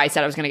 yeah, I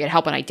said I was going to get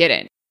help and I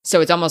didn't. So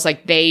it's almost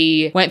like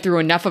they went through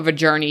enough of a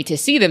journey to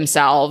see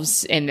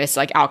themselves in this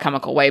like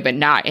alchemical way, but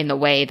not in the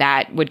way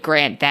that would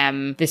grant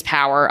them this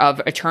power of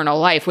eternal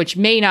life, which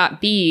may not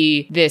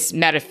be this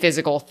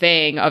metaphysical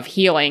thing of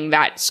healing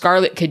that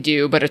Scarlet could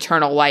do, but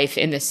eternal life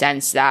in the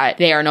sense that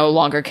they are no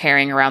longer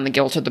carrying around the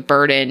guilt or the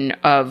burden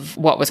of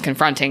what was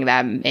confronting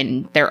them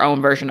in their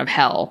own version of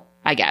hell,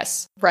 I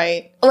guess.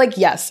 Right. Like,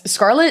 yes,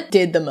 Scarlet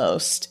did the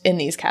most in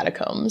these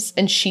catacombs,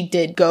 and she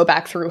did go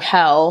back through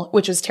hell,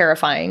 which was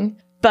terrifying.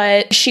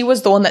 But she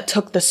was the one that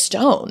took the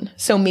stone.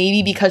 So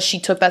maybe because she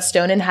took that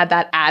stone and had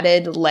that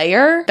added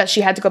layer that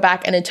she had to go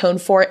back and atone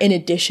for in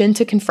addition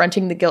to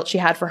confronting the guilt she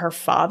had for her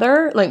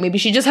father, like maybe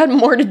she just had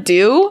more to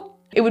do.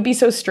 It would be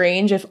so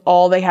strange if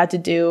all they had to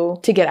do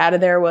to get out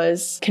of there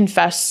was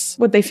confess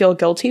what they feel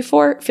guilty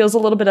for. It feels a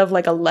little bit of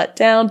like a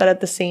letdown, but at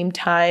the same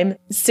time,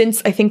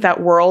 since I think that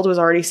world was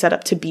already set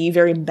up to be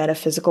very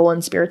metaphysical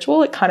and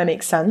spiritual, it kind of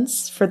makes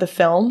sense for the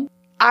film.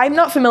 I'm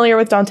not familiar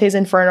with Dante's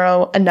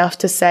Inferno enough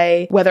to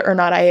say whether or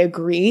not I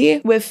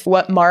agree with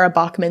what Mara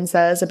Bachman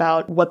says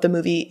about what the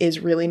movie is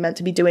really meant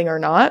to be doing or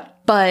not.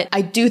 But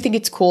I do think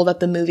it's cool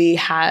that the movie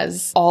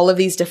has all of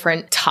these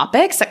different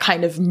topics that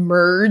kind of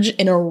merge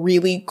in a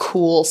really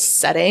cool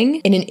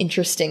setting in an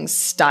interesting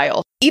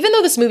style. Even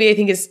though this movie, I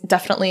think, is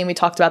definitely, and we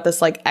talked about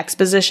this, like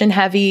exposition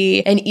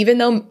heavy, and even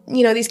though,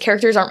 you know, these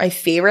characters aren't my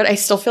favorite, I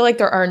still feel like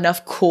there are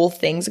enough cool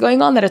things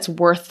going on that it's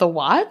worth the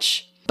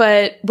watch.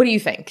 But what do you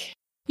think?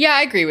 Yeah,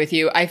 I agree with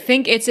you. I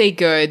think it's a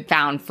good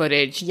found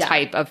footage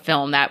type of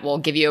film that will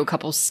give you a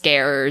couple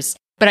scares.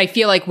 But I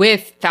feel like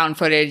with found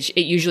footage,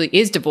 it usually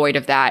is devoid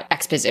of that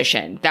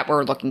exposition that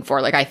we're looking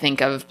for. Like I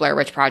think of Blair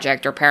Witch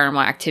Project or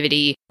Paranormal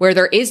Activity, where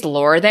there is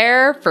lore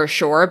there for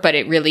sure, but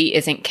it really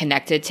isn't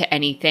connected to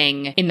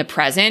anything in the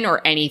present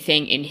or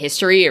anything in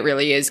history. It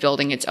really is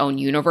building its own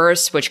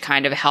universe, which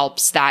kind of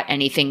helps that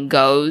anything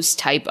goes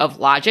type of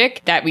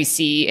logic that we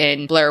see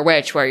in Blair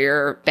Witch, where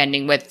you're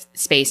bending with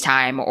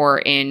space-time, or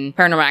in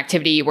Paranormal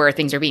Activity, where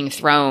things are being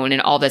thrown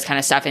and all this kind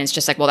of stuff. And it's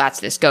just like, well, that's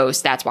this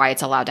ghost. That's why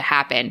it's allowed to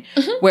happen.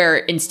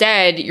 Where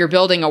instead, you're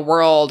building a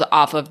world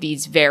off of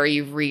these very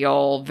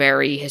real,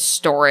 very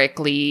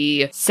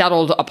historically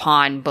settled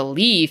upon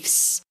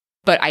beliefs.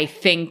 But I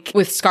think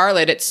with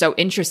Scarlet, it's so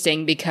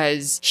interesting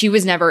because she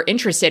was never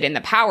interested in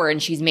the power.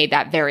 And she's made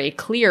that very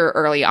clear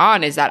early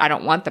on, is that I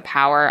don't want the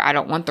power. I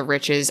don't want the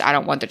riches. I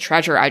don't want the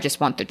treasure. I just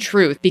want the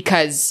truth,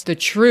 because the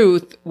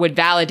truth would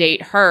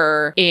validate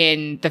her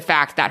in the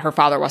fact that her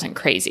father wasn't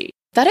crazy.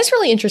 That is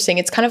really interesting.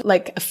 It's kind of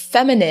like a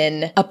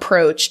feminine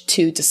approach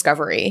to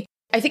discovery.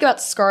 I think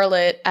about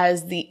Scarlet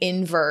as the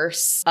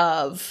inverse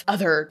of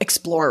other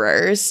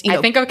explorers. You know,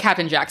 I think of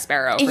Captain Jack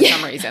Sparrow for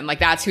some reason. Like,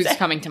 that's who's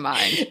coming to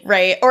mind.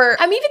 Right. Or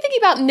I'm even thinking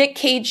about Nick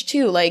Cage,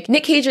 too. Like,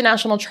 Nick Cage in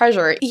National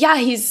Treasure. Yeah,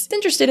 he's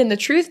interested in the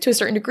truth to a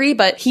certain degree,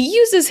 but he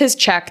uses his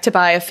check to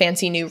buy a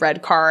fancy new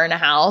red car and a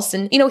house.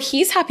 And, you know,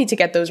 he's happy to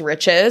get those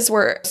riches,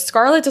 where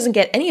Scarlet doesn't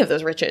get any of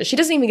those riches. She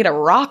doesn't even get a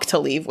rock to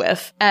leave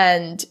with.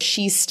 And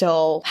she's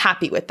still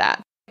happy with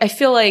that. I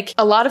feel like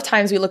a lot of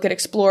times we look at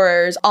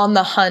explorers on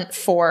the hunt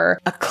for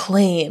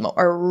acclaim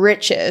or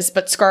riches,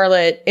 but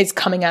Scarlet is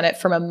coming at it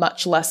from a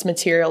much less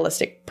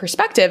materialistic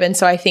perspective. And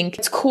so I think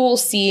it's cool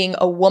seeing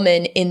a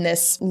woman in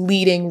this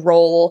leading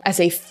role as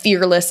a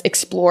fearless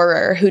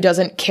explorer who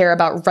doesn't care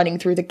about running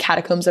through the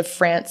catacombs of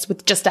France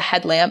with just a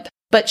headlamp.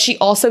 But she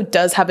also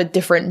does have a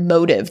different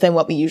motive than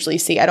what we usually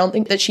see. I don't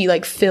think that she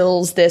like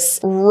fills this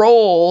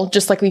role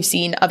just like we've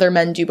seen other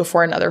men do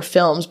before in other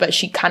films, but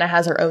she kind of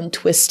has her own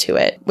twist to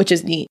it, which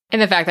is neat.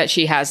 And the fact that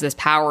she has this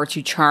power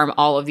to charm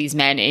all of these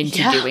men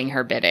into doing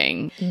her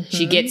bidding.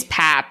 She gets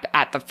Pap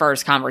at the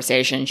first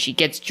conversation. She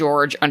gets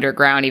George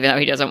underground, even though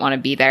he doesn't want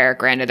to be there.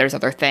 Granted, there's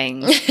other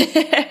things.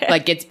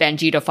 Like, gets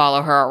Benji to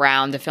follow her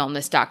around to film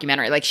this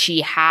documentary. Like,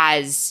 she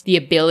has the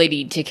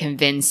ability to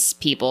convince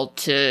people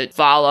to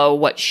follow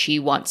what she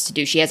wants to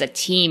do. She has a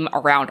team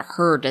around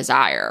her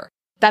desire.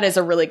 That is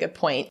a really good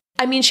point.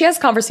 I mean, she has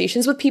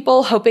conversations with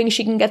people hoping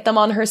she can get them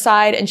on her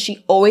side, and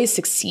she always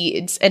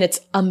succeeds, and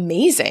it's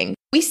amazing.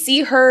 We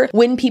see her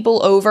win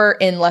people over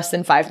in less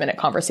than 5-minute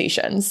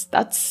conversations.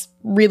 That's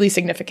really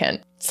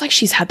significant. It's like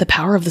she's had the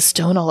power of the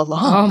stone all Oh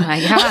along. my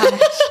gosh.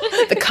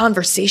 The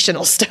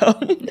conversational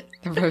stone.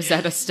 The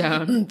Rosetta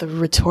Stone. The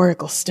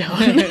rhetorical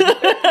stone.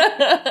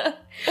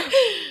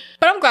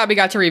 But I'm glad we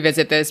got to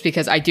revisit this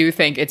because I do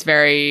think it's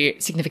very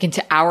significant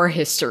to our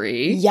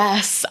history.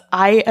 Yes,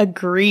 I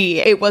agree.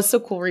 It was so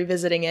cool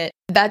revisiting it.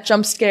 That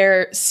jump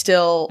scare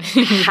still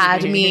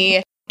had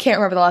me. Can't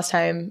remember the last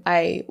time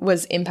I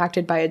was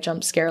impacted by a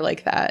jump scare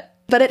like that.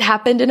 But it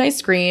happened and I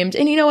screamed.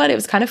 And you know what? It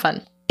was kind of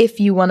fun. If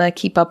you want to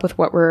keep up with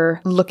what we're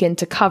looking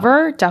to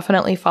cover,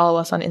 definitely follow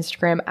us on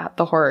Instagram at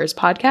The Horrors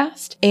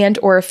Podcast, and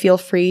or feel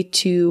free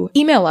to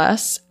email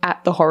us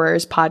at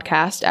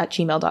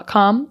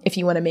thehorrorspodcast@gmail.com if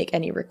you want to make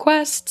any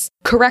requests,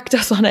 correct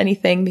us on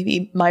anything,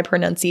 maybe my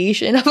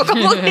pronunciation of a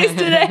couple of things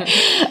today.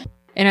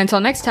 And until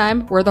next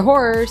time, we're The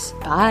Horrors.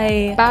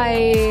 Bye.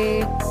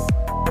 Bye.